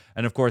here.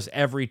 And of course,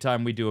 every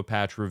time we do a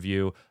patch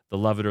review, the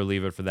Love It or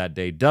Leave It for that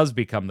day does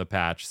become the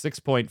patch.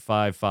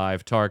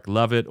 6.55 Tark,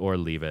 love it or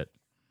leave it.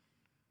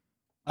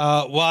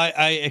 Well,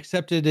 I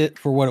accepted it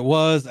for what it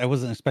was. I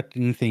wasn't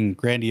expecting anything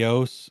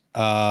grandiose.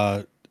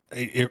 The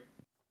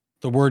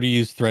word you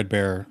use,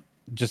 threadbare,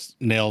 just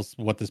nails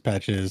what this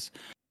patch is.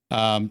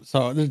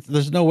 So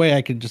there's no way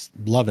I could just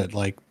love it.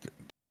 Like,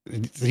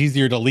 it's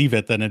easier to leave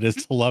it than it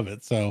is to love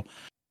it. So,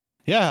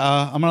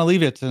 I'm gonna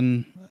leave it,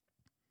 and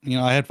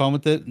I had fun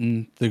with it,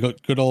 and the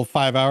good old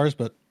 5 hours,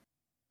 but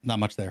not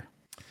much there.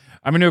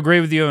 I'm going to agree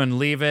with you and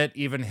leave it.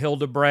 Even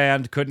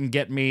Hildebrand couldn't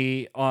get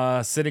me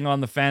sitting on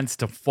the fence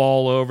to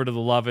fall over to the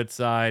love it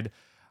side.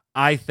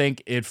 I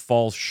think it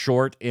falls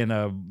short in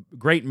a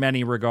great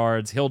many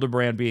regards,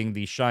 Hildebrand being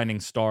the shining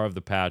star of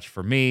the patch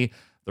for me.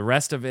 The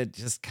rest of it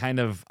just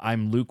kind of,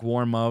 I'm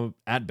lukewarm of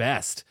at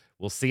best.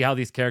 We'll see how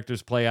these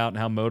characters play out and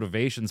how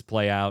motivations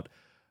play out,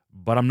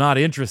 but I'm not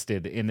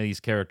interested in these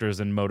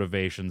characters and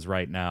motivations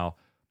right now.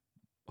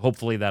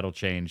 Hopefully that'll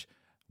change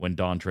when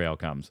Dawn Trail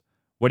comes.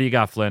 What do you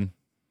got, Flynn?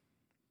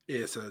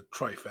 It's a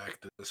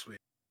trifecta this week.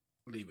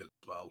 Leave it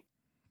as well.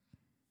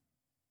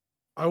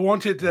 I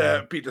wanted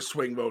to be the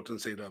swing vote and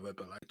say love it,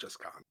 but I just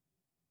can't.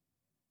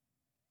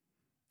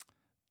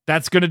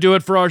 That's going to do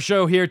it for our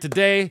show here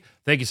today.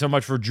 Thank you so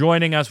much for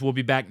joining us. We'll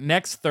be back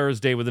next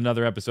Thursday with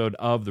another episode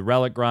of The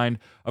Relic Grind.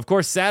 Of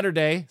course,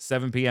 Saturday,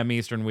 7 p.m.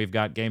 Eastern, we've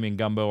got Gaming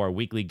Gumbo, our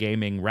weekly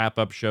gaming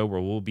wrap-up show where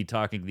we'll be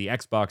talking the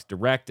Xbox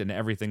Direct and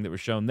everything that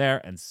was shown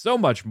there and so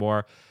much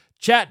more.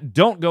 Chat,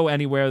 don't go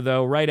anywhere,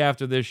 though. Right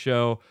after this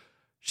show,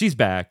 she's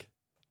back.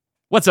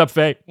 What's up,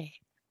 Faye?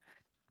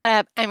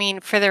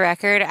 For the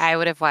record, I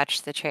would have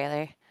watched the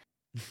trailer.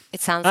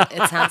 It sounds like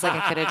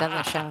I could have done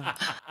the show.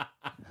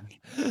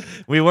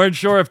 We weren't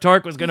sure if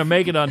Tark was going to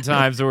make it on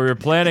time, so we were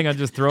planning on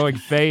just throwing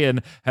Faye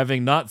in,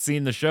 having not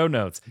seen the show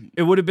notes.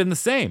 It would have been the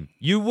same.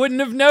 You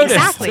wouldn't have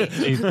noticed. Exactly.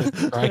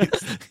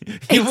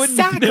 You wouldn't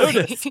have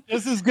noticed.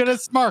 This is good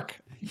as Smark.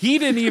 He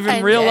didn't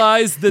even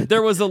realize that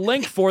there was a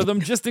link for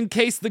them just in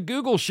case the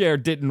Google share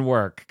didn't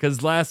work,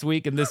 because last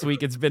week and this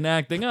week it's been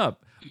acting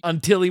up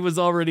until he was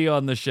already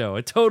on the show.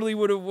 It totally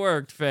would have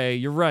worked, Faye.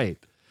 You're right.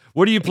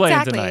 What are you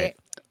playing tonight?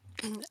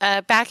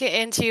 Back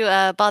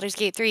into Baldur's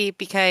Gate 3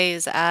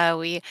 because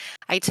I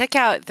took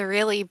out the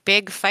really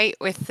big fight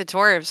with the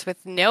dwarves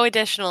with no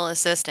additional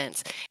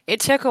assistance. It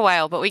took a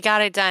while, but we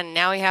got it done.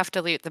 Now we have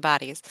to loot the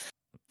bodies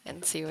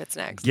and see what's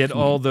next. Get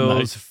all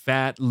those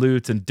fat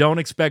loots, and don't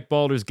expect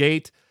Baldur's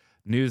Gate.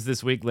 News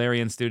this week,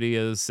 Larian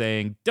Studios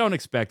saying don't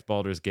expect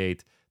Baldur's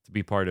Gate to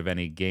be part of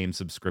any game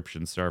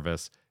subscription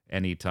service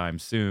anytime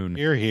soon.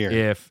 Here.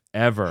 If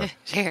ever.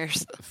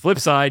 Cheers. Flip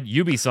side,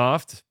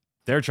 Ubisoft,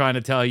 they're trying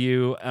to tell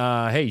you,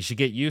 hey, you should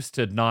get used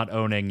to not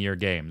owning your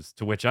games.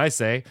 To which I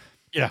say,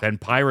 then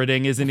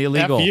pirating isn't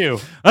illegal. F you.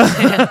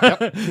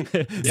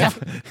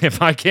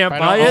 If I can't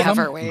buy it,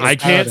 I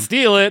can't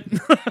steal it.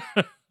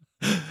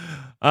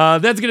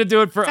 That's going to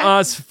do it for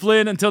us.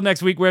 Flynn, until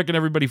next week, where can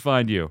everybody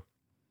find you?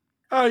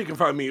 You can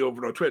find me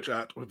over on Twitch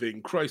at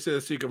Within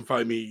Crisis. You can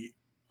find me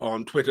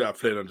on Twitter at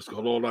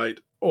Flynn_Lawlight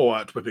or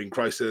at Within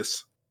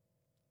Crisis.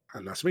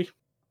 And that's me.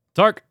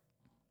 Tark.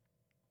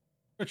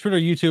 Twitter,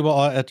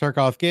 YouTube at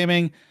Tarkoff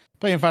Gaming.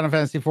 Playing Final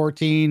Fantasy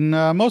 14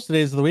 most of the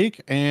days of the week.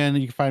 And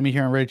you can find me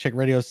here on Ready Check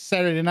Radio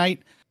Saturday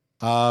night,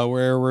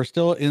 where we're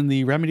still in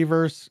the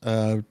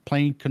Remedyverse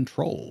playing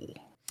Control.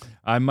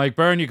 I'm Mike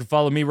Byrne. You can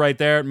follow me right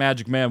there at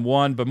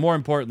MagicMan1. But more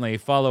importantly,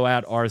 follow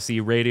at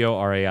RC Radio,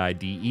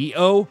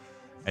 RAIDEO.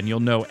 And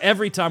you'll know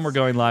every time we're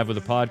going live with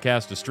a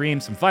podcast, to stream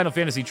some Final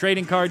Fantasy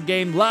trading card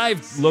game,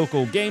 live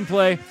local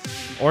gameplay,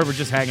 or we're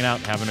just hanging out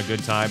having a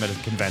good time at a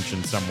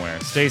convention somewhere.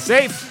 Stay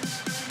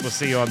safe. We'll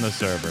see you on the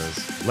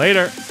servers.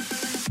 Later.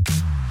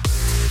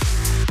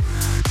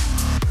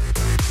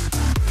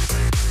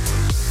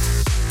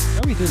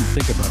 We didn't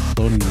think about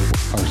cloning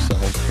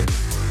ourselves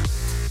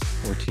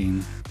for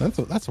 14.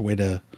 That's a way to